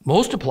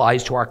most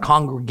applies to our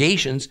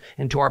congregations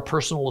and to our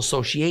personal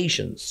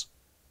associations.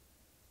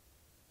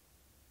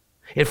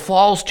 It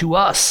falls to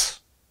us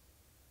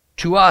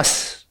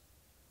to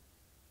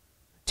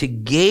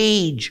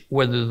gauge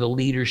whether the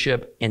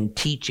leadership and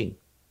teaching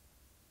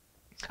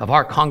of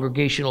our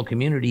congregational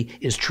community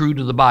is true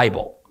to the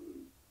Bible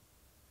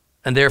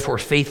and therefore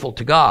faithful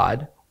to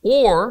God,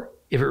 or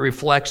if it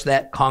reflects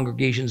that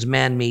congregation's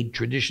man-made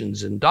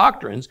traditions and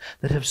doctrines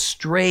that have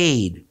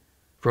strayed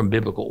from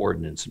biblical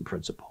ordinance and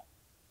principle.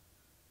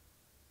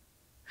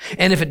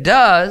 And if it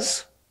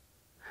does,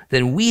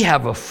 then we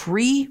have a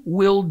free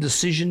will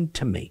decision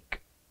to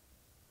make.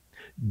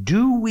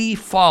 Do we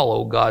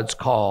follow God's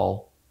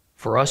call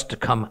for us to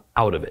come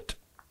out of it?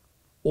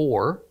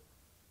 Or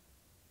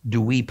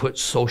do we put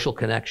social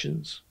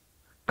connections,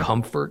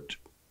 comfort,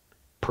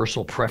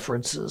 personal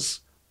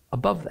preferences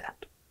above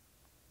that?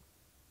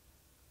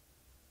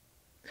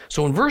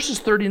 So in verses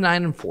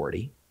 39 and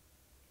 40,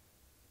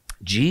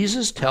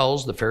 Jesus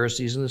tells the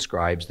Pharisees and the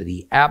scribes that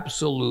he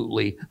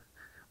absolutely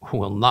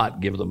will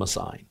not give them a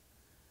sign.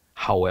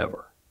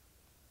 However,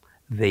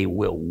 they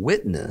will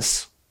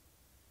witness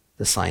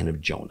the sign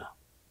of Jonah,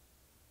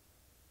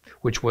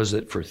 which was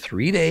that for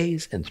 3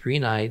 days and 3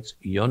 nights,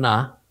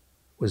 Yonah,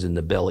 was in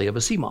the belly of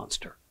a sea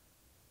monster.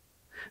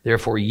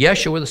 Therefore,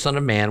 Yeshua, the Son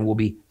of Man, will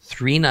be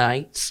 3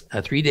 days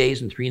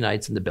and 3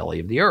 nights in the belly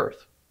of the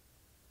earth.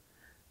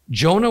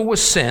 Jonah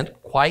was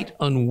sent quite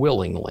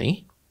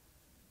unwillingly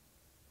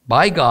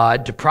by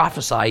God to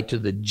prophesy to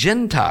the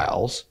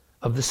Gentiles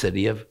of the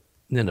city of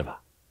Nineveh.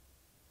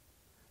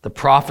 The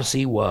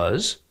prophecy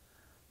was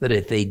that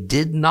if they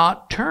did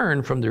not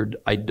turn from their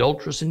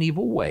adulterous and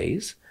evil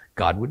ways,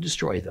 God would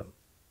destroy them.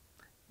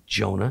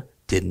 Jonah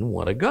didn't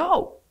want to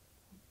go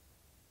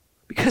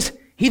because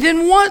he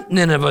didn't want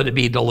Nineveh to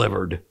be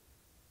delivered.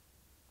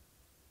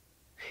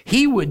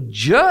 He would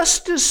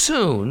just as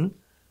soon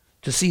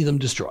to see them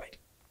destroyed.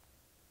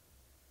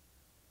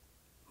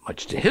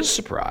 Much to his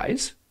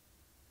surprise,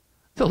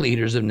 the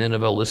leaders of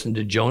Nineveh listened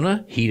to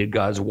Jonah, heeded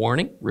God's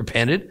warning,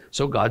 repented,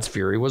 so God's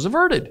fury was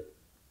averted.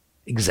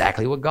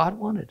 Exactly what God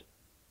wanted.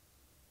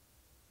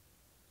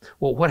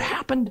 Well, what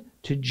happened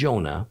to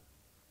Jonah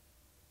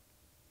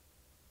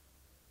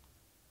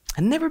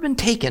had never been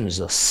taken as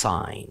a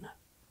sign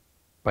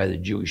by the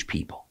Jewish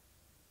people,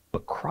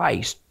 but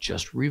Christ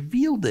just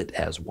revealed it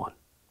as one.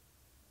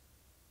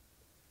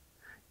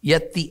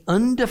 Yet the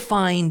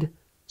undefined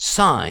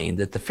sign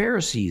that the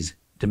Pharisees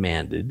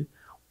demanded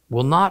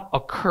will not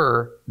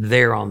occur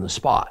there on the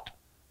spot,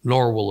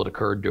 nor will it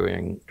occur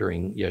during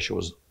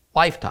Yeshua's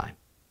lifetime.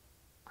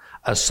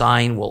 A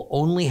sign will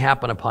only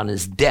happen upon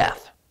his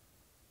death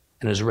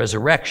and his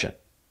resurrection,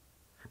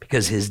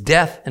 because his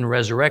death and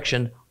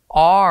resurrection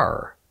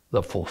are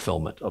the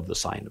fulfillment of the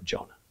sign of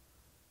Jonah.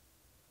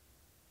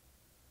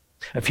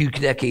 A few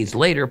decades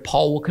later,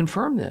 Paul will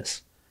confirm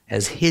this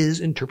as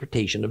his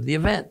interpretation of the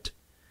event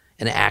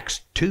in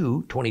Acts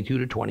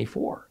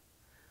 2:22-24.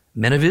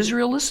 Men of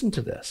Israel, listen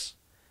to this.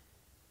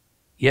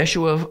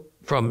 Yeshua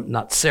from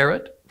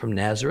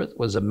Nazareth,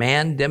 was a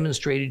man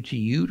demonstrated to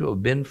you to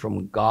have been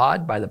from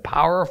God by the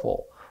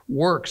powerful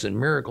works and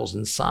miracles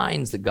and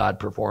signs that God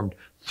performed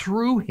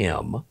through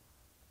him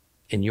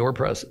in your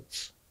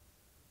presence.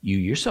 You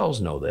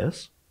yourselves know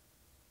this.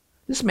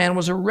 This man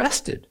was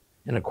arrested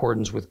in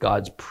accordance with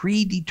God's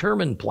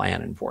predetermined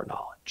plan and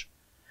foreknowledge,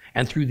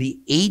 and through the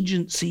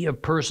agency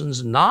of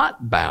persons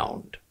not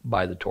bound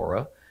by the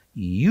Torah,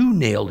 you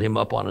nailed him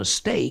up on a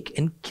stake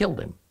and killed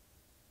him.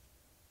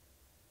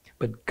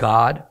 But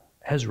God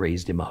has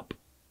raised him up,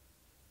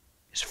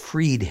 has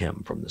freed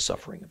him from the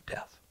suffering of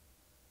death.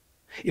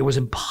 It was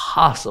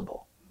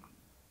impossible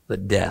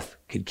that death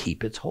could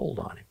keep its hold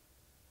on him.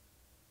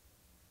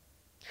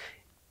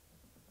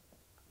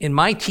 In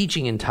my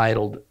teaching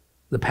entitled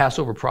The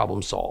Passover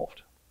Problem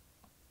Solved,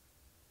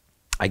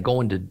 I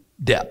go into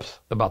depth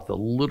about the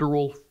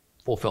literal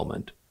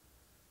fulfillment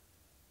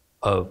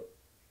of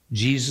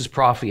Jesus'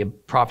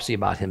 prophecy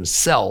about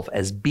himself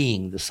as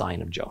being the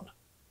sign of Jonah.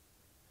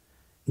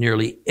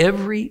 Nearly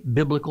every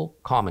biblical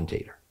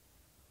commentator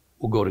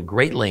will go to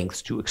great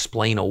lengths to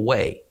explain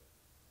away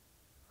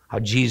how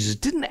Jesus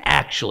didn't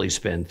actually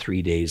spend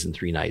 3 days and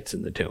 3 nights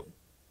in the tomb.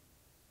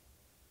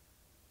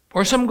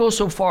 Or some go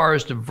so far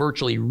as to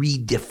virtually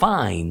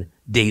redefine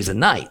days and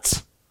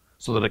nights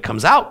so that it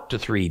comes out to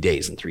 3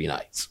 days and 3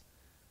 nights.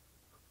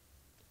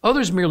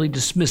 Others merely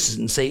dismiss it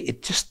and say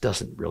it just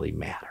doesn't really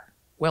matter.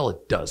 Well,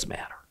 it does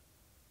matter.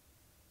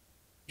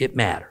 It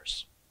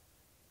matters.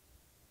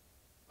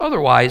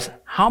 Otherwise,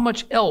 how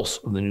much else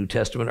of the New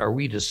Testament are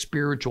we to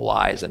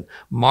spiritualize and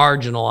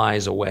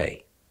marginalize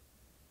away?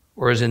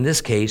 Or as in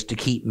this case, to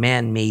keep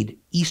man-made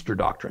Easter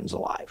doctrines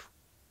alive?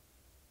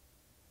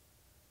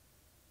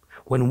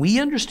 When we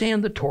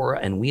understand the Torah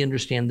and we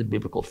understand the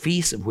biblical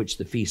feasts, of which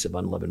the Feast of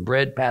Unleavened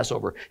Bread,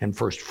 Passover, and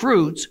First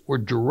Fruits were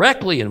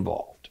directly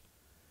involved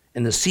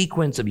in the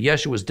sequence of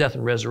Yeshua's death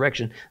and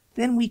resurrection,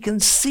 then we can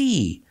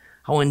see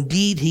how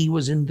indeed he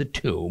was in the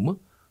tomb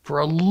for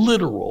a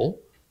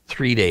literal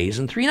 3 days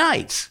and 3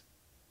 nights.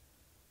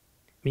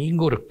 I mean, you can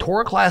go to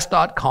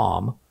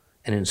torahclass.com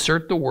and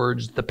insert the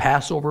words, "the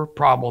Passover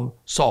problem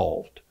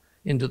solved,"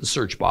 into the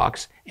search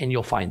box, and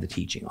you'll find the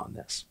teaching on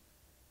this.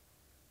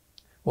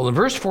 Well, in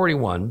verse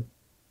 41,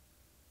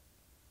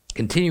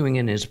 continuing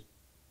in his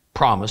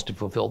promise to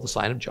fulfill the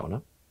sign of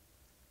Jonah,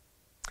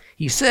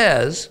 he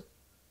says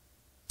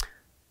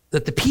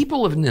that the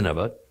people of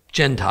Nineveh,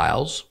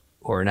 Gentiles,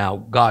 who are now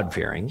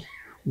God-fearing,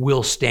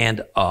 will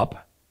stand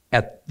up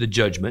at the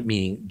judgment,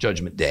 meaning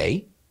judgment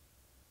day,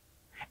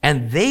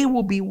 and they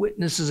will be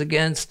witnesses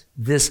against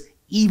this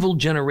evil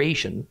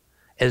generation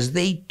as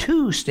they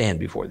too stand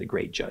before the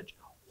great judge.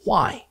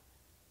 Why?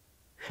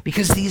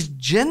 Because these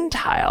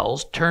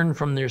Gentiles turn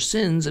from their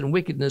sins and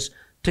wickedness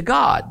to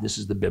God. This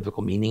is the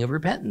biblical meaning of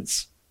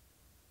repentance.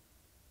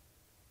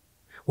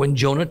 When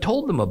Jonah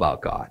told them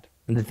about God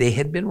and that they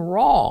had been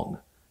wrong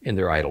in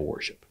their idol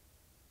worship.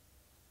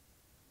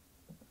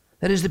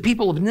 That is, the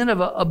people of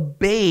Nineveh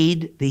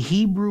obeyed the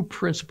Hebrew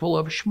principle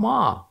of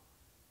Shema.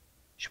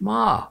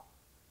 Shema.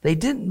 They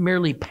didn't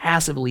merely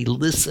passively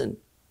listen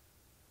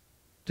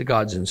to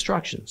God's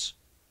instructions.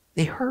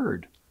 They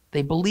heard,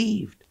 they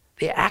believed,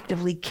 they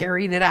actively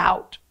carried it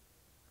out.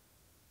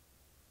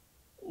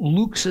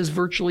 Luke says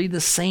virtually the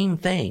same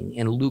thing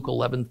in Luke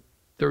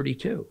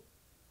 11:32.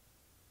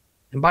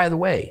 And by the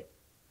way,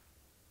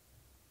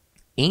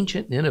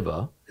 ancient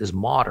Nineveh is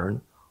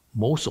modern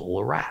Mosul,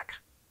 Iraq.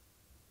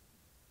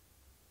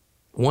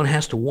 One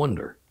has to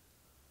wonder,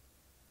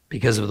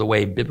 because of the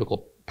way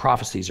biblical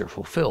prophecies are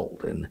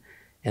fulfilled,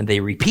 and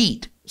they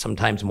repeat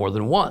sometimes more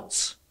than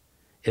once,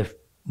 if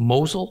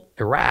Mosul,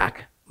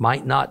 Iraq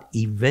might not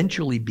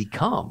eventually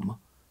become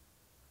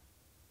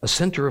a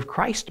center of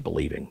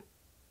Christ-believing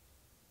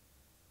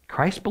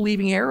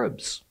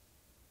Arabs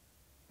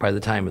by the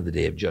time of the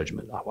Day of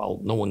Judgment. Well,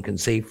 no one can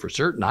say for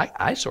certain.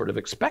 I sort of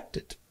expect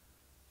it.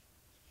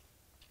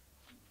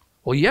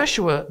 Well,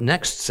 Yeshua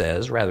next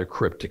says, rather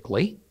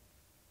cryptically,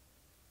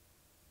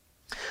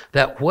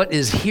 that what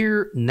is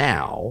here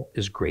now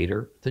is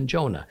greater than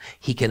Jonah.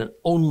 He can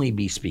only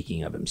be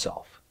speaking of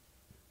himself.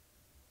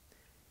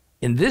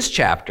 In this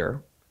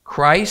chapter,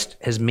 Christ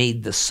has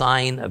made the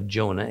sign of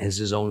Jonah as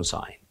his own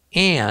sign,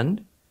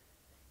 and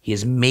he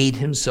has made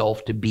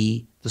himself to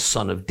be the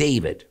son of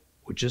David,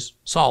 which is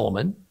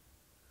Solomon,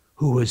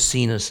 who was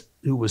seen as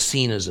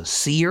a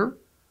seer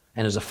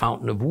and as a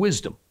fountain of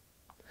wisdom.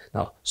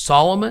 Now,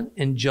 Solomon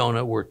and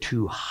Jonah were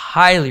two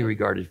highly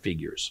regarded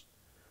figures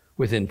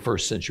within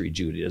first century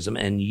Judaism,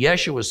 and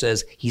Yeshua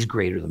says he's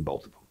greater than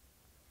both of them.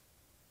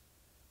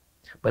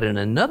 But in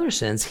another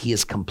sense, he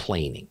is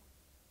complaining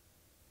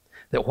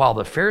that while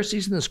the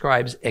Pharisees and the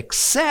scribes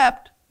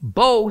accept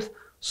both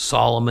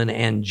Solomon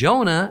and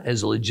Jonah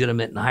as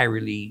legitimate and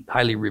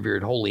highly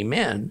revered holy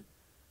men,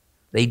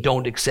 they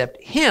don't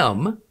accept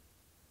him,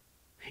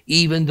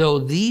 even though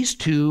these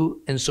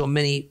two and so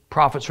many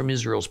prophets from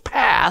Israel's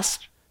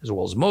past, as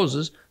well as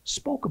Moses,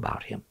 spoke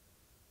about him.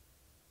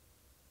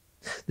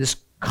 This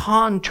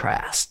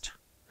contrast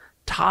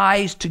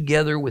ties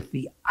together with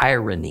the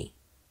irony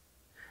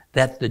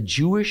that the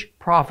Jewish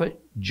prophet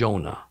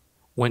Jonah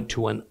went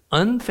to an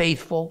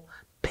unfaithful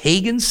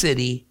pagan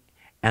city,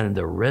 and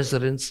the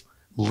residents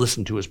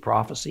listened to his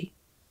prophecy.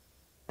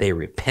 They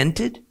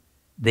repented,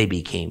 they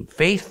became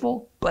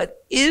faithful,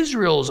 but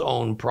Israel's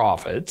own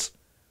prophets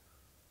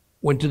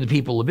went to the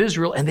people of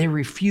Israel and they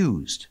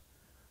refused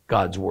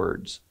God's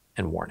words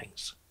and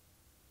warnings.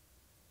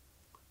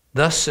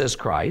 Thus says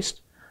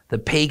Christ, the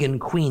pagan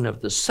queen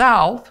of the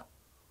south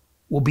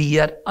will be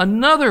yet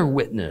another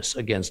witness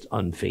against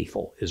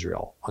unfaithful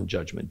Israel on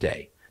Judgment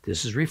Day.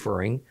 This is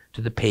referring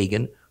to the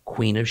pagan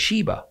Queen of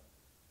Sheba,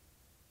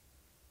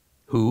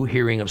 who,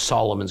 hearing of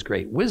Solomon's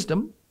great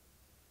wisdom,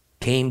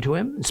 came to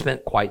him and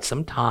spent quite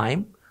some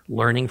time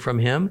learning from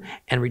him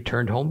and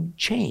returned home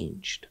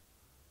changed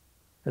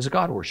as a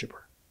God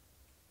worshiper.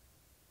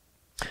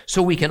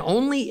 So we can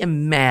only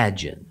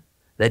imagine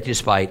that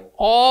despite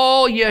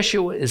all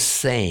Yeshua is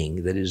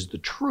saying that is the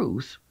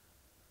truth,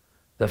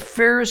 the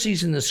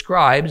Pharisees and the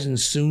scribes, and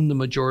soon the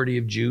majority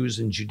of Jews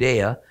in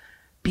Judea,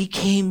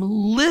 became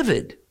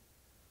livid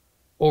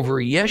over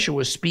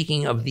Yeshua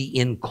speaking of the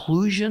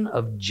inclusion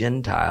of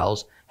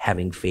Gentiles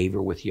having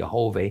favor with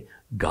Jehovah,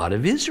 God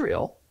of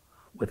Israel,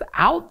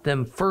 without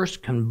them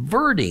first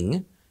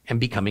converting and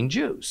becoming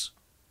Jews.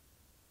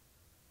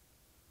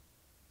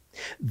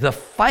 The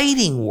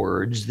fighting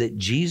words that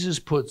Jesus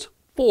puts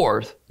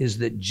forth is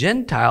that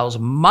Gentiles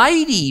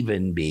might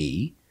even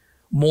be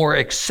more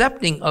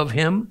accepting of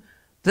him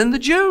than the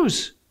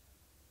Jews,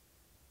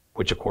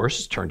 which of course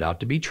has turned out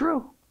to be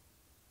true.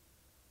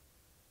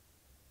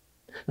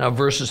 Now,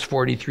 verses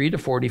 43 to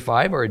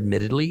 45 are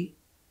admittedly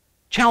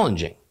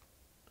challenging,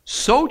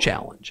 so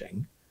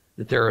challenging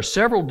that there are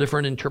several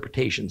different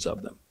interpretations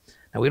of them.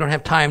 Now, we don't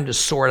have time to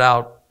sort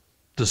out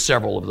the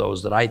several of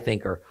those that I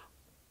think are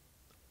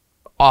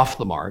off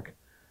the mark,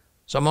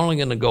 so I'm only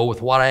going to go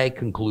with what I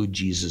conclude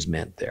Jesus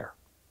meant there.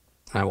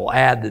 I will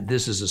add that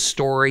this is a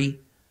story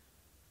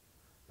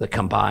that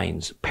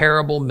combines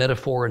parable,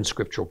 metaphor, and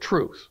scriptural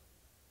truth.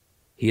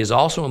 He is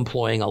also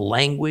employing a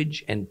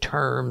language and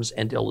terms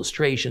and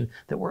illustration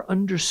that were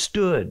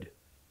understood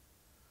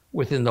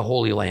within the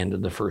Holy Land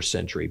in the first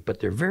century, but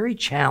they're very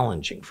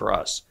challenging for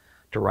us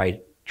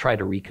to try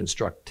to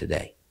reconstruct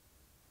today.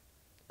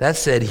 That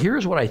said,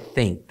 here's what I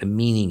think the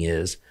meaning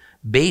is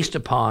based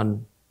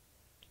upon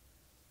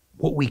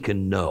what we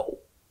can know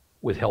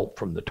with help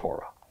from the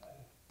Torah.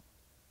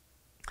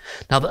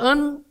 Now, the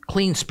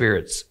unclean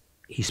spirits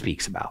he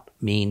speaks about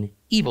mean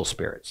evil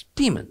spirits,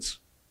 demons.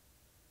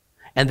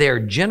 And they are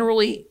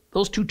generally,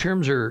 those two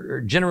terms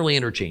are generally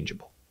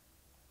interchangeable.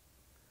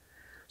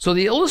 So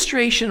the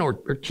illustration or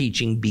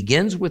teaching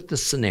begins with the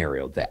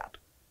scenario that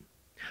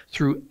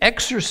through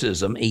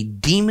exorcism, a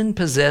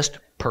demon-possessed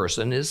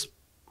person is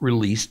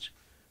released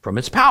from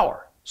its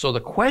power. So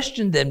the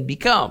question then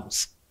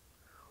becomes,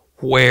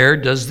 where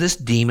does this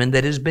demon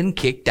that has been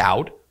kicked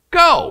out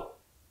go?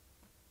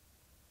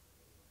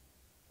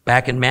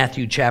 Back in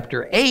Matthew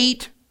chapter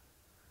 8,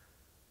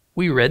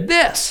 we read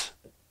this.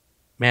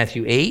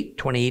 Matthew 8,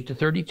 28 to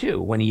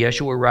 32. When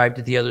Yeshua arrived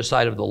at the other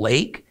side of the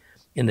lake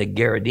in the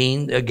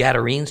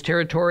Gadarenes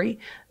territory,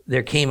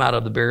 there came out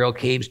of the burial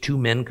caves 2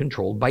 men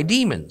controlled by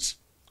demons,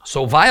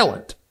 so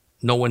violent,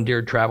 no one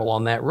dared travel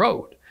on that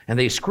road. And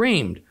they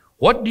screamed,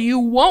 "What do you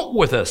want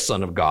with us,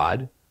 Son of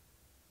God?"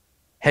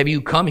 have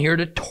you come here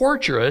to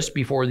torture us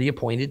before the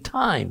appointed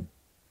time?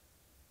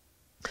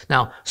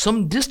 Now,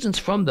 some distance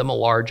from them, a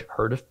large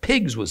herd of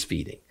pigs was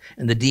feeding,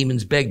 and the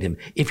demons begged him,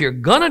 if you're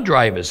going to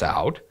drive us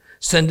out,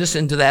 send us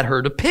into that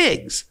herd of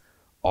pigs.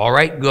 All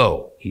right,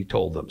 go, he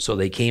told them. So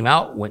they came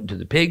out, went into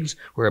the pigs,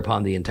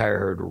 whereupon the entire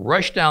herd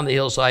rushed down the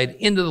hillside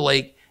into the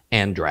lake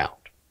and drowned.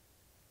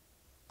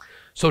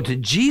 So to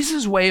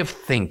Jesus' way of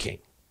thinking,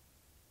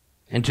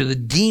 and to the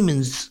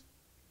demons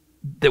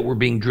that were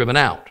being driven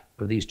out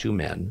of these two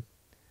men,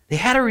 they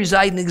had to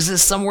reside and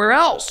exist somewhere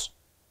else.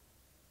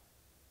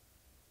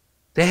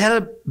 They had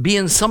to be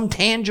in some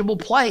tangible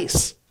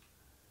place.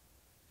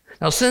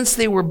 Now, since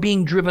they were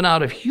being driven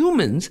out of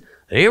humans,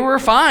 they were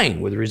fine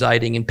with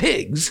residing in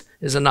pigs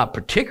as a not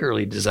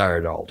particularly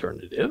desired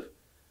alternative.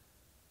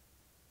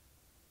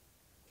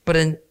 But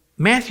in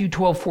Matthew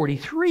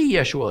 12:43,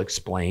 Yeshua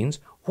explains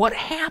what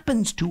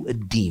happens to a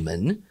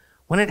demon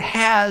when it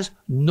has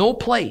no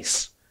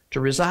place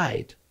to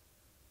reside.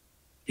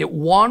 It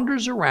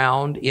wanders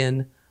around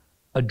in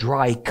a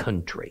dry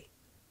country,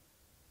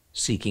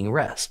 seeking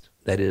rest.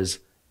 That is,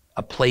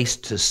 a place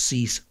to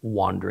cease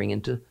wandering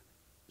and to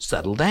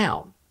settle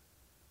down.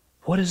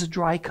 What is a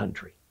dry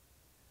country?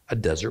 A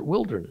desert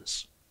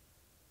wilderness.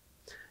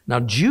 Now,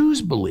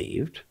 Jews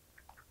believed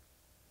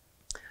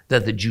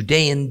that the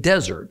Judean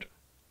desert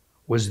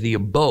was the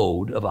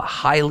abode of a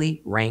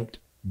highly ranked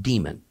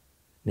demon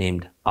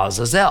named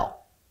Azazel.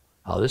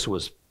 Now, this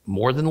was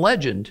more than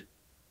legend.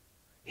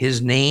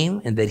 His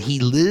name and that he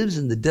lives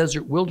in the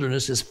desert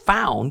wilderness is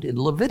found in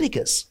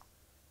Leviticus.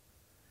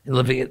 In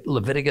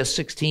Leviticus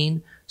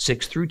 16,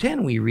 6 through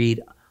 10, we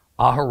read,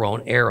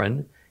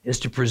 Aaron, is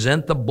to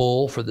present the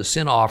bull for the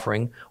sin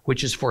offering,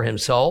 which is for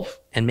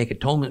himself, and make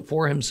atonement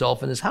for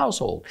himself and his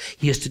household.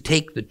 He is to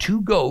take the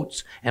 2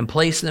 goats and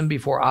place them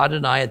before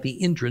Adonai at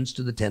the entrance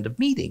to the tent of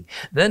meeting.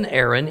 Then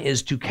Aaron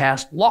is to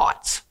cast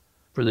lots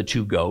for the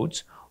 2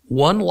 goats,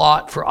 1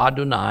 lot for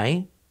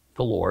Adonai,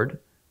 the Lord,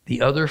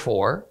 the other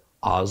for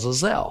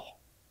Azazel.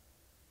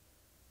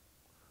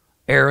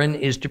 Aaron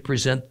is to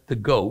present the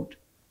goat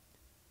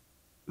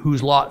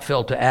whose lot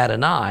fell to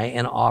Adonai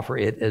and offer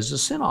it as a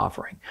sin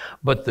offering.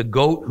 But the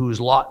goat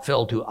whose lot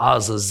fell to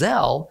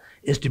Azazel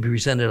is to be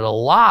presented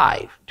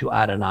alive to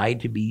Adonai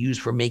to be used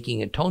for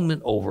making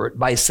atonement over it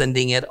by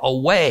sending it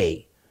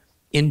away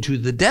into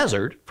the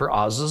desert for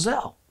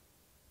Azazel.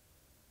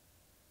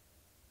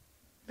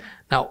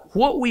 Now,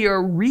 what we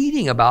are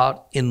reading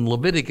about in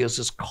Leviticus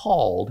is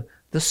called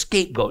the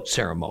scapegoat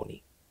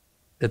ceremony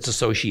that's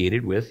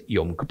associated with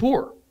Yom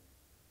Kippur.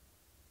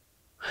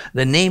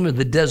 The name of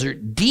the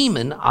desert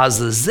demon,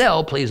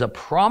 Azazel, plays a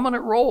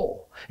prominent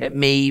role. It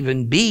may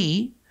even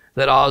be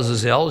that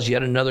Azazel is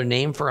yet another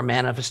name for a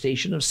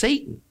manifestation of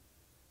Satan.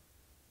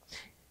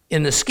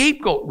 In the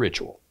scapegoat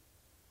ritual,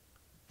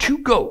 2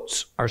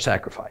 goats are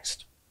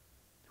sacrificed.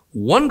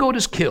 1 goat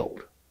is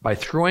killed by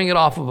throwing it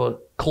off of a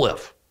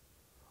cliff.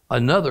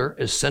 Another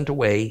is sent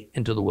away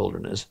into the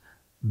wilderness,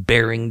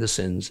 bearing the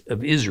sins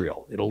of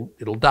Israel.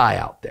 It'll die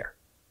out there.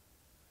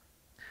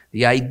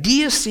 The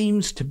idea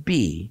seems to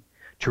be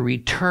to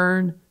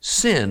return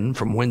sin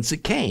from whence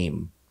it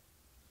came,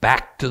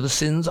 back to the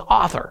sin's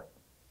author,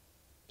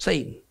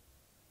 Satan.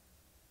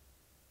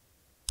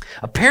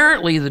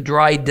 Apparently, the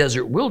dry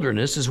desert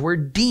wilderness is where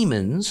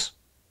demons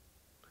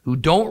who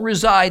don't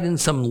reside in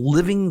some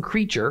living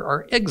creature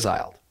are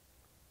exiled.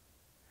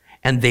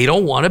 And they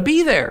don't want to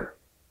be there.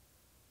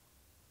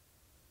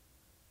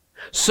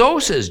 So,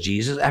 says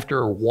Jesus,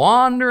 after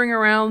wandering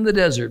around the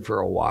desert for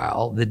a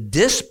while, the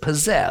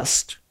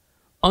dispossessed,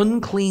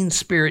 unclean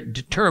spirit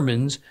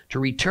determines to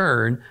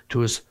return to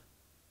his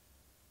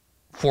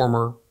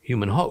former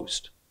human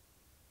host.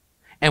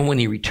 And when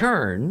he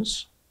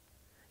returns,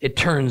 it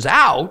turns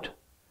out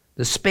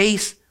the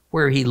space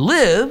where he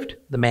lived,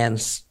 the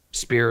man's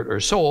spirit or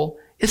soul,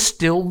 is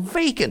still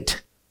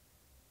vacant.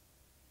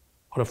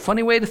 What a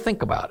funny way to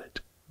think about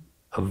it.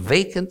 A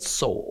vacant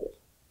soul.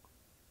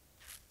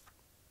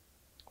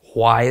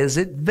 Why is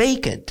it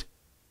vacant?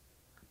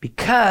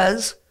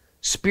 Because,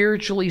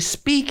 spiritually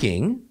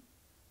speaking,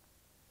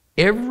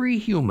 every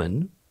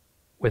human,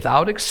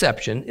 without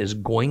exception, is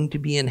going to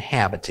be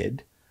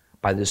inhabited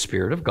by the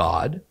Spirit of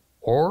God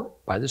or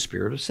by the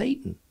spirit of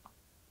Satan.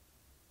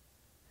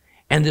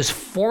 And this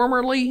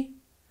formerly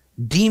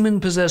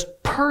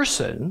demon-possessed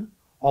person,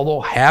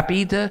 although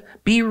happy to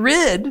be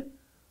rid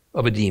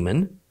of a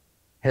demon,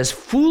 has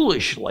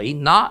foolishly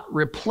not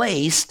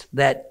replaced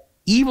that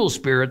evil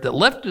spirit that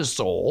left his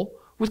soul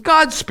with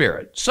God's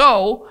spirit.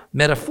 So,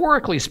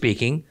 metaphorically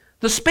speaking,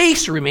 the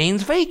space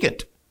remains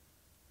vacant.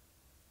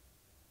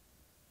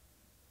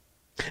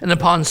 And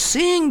upon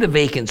seeing the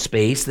vacant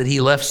space that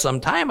he left some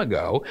time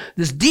ago,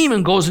 this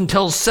demon goes and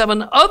tells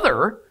 7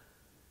 other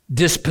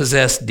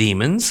dispossessed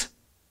demons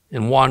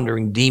and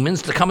wandering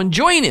demons to come and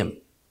join him.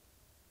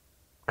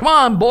 Come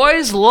on,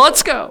 boys,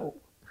 let's go.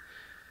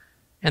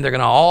 And they're going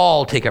to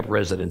all take up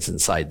residence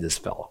inside this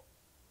fellow,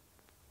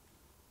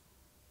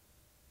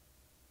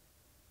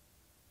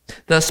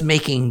 thus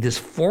making this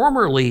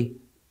formerly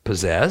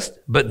possessed,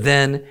 but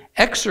then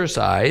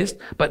exorcised,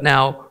 but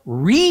now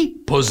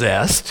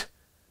repossessed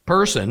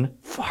person,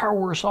 far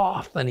worse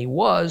off than he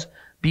was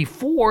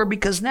before,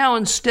 because now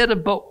instead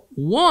of but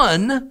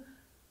one,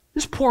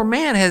 this poor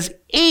man has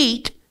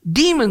 8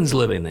 demons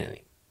living in him.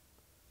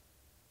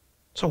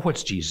 So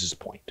what's Jesus'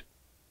 point?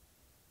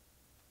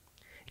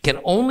 It can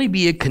only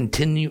be a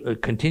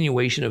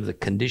continuation of the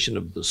condition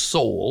of the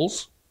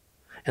souls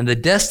and the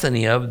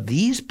destiny of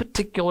these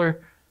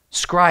particular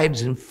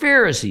scribes and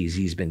Pharisees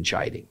he's been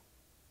chiding.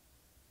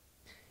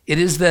 It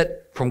is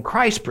that, from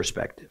Christ's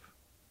perspective,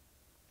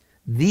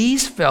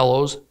 these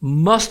fellows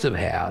must have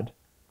had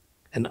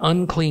an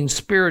unclean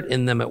spirit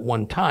in them at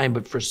one time,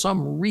 but for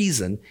some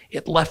reason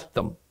it left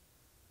them.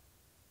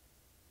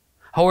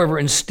 However,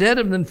 instead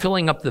of them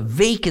filling up the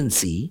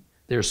vacancy,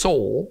 their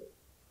soul,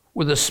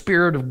 with a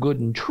spirit of good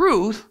and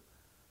truth,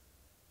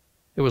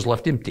 it was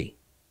left empty.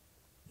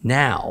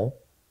 Now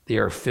they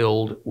are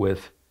filled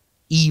with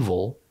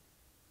evil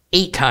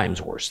 8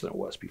 times worse than it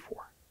was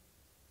before.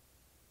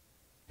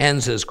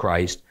 And says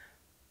Christ,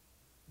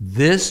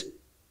 this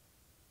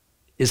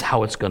is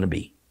how it's going to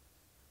be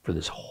for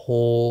this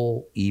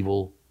whole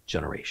evil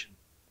generation.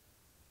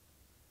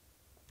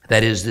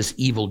 That is, this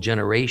evil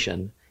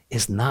generation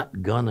is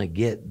not going to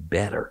get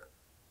better.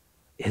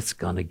 It's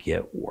going to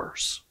get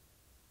worse.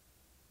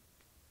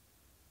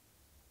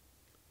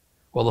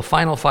 Well, the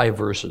final 5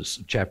 verses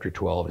of chapter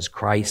 12 is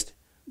Christ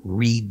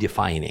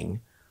redefining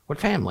what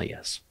family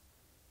is.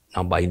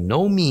 Now, by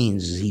no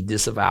means is he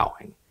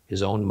disavowing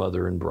his own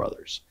mother and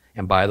brothers.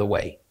 And by the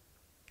way,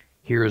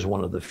 here is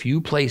one of the few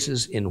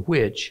places in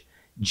which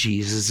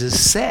Jesus is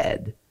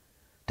said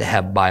to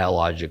have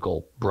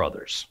biological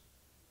brothers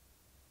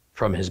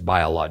from his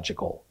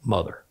biological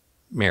mother,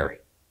 Mary.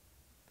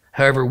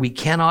 However, we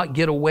cannot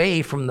get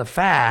away from the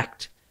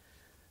fact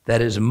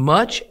that as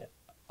much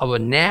of a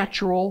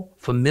natural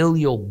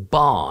familial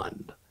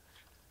bond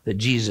that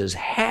Jesus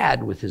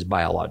had with his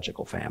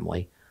biological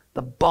family,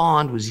 the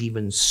bond was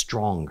even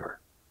stronger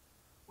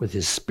with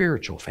his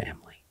spiritual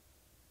family.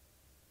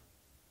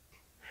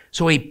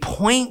 So he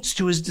points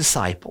to his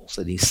disciples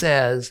and he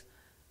says,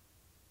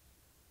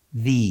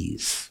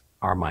 "These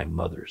are my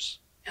mothers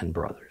and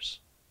brothers."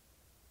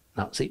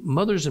 Now, see,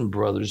 mothers and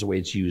brothers, the way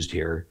it's used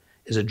here,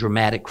 is a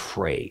dramatic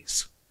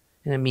phrase,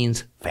 and it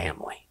means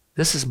family.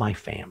 This is my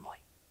family.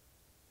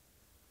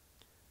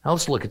 Now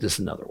let's look at this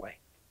another way.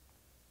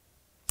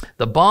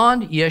 The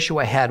bond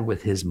Yeshua had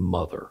with his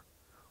mother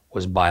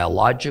was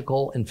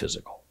biological and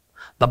physical.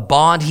 The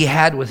bond he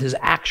had with his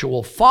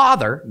actual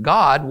father,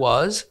 God,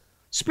 was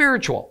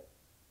spiritual.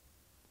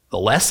 The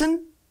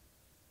lesson?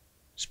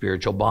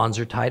 Spiritual bonds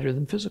are tighter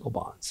than physical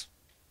bonds.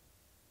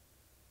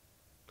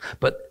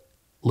 But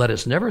let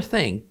us never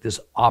think this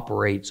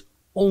operates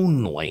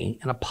only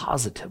in a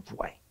positive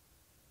way.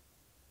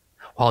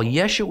 While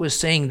Yeshua is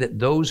saying that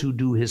those who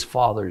do his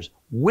Father's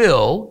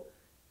will,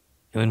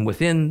 and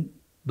within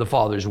the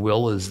Father's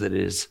will is that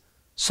his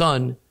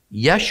Son,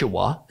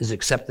 Yeshua, is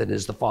accepted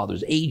as the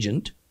Father's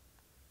agent,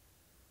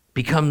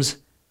 becomes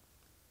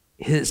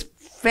his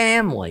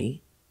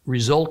family,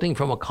 resulting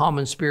from a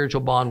common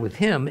spiritual bond with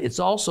him, it's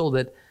also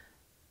that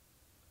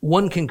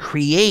one can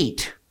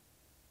create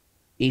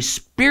a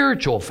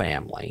spiritual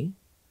family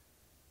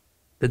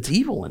that's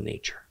evil in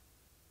nature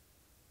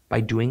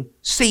by doing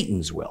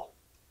Satan's will.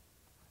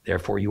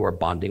 Therefore, you are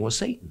bonding with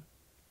Satan.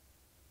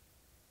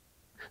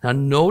 Now,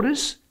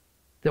 notice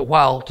that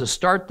while to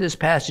start this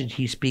passage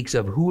he speaks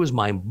of who is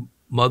my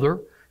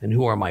mother and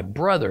who are my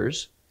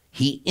brothers,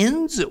 he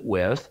ends it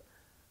with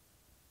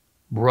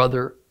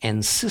brother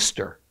and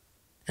sister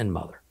and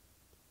mother.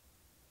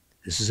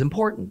 This is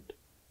important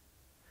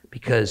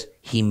because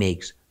he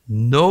makes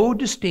no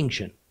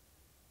distinction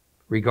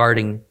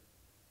regarding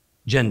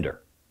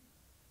gender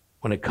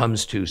when it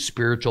comes to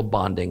spiritual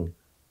bonding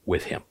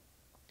with him.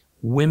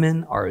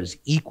 Women are as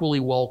equally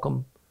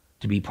welcome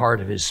to be part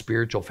of his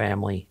spiritual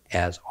family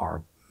as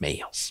are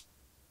males.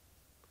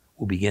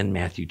 We'll begin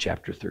Matthew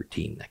chapter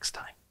 13 next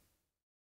time.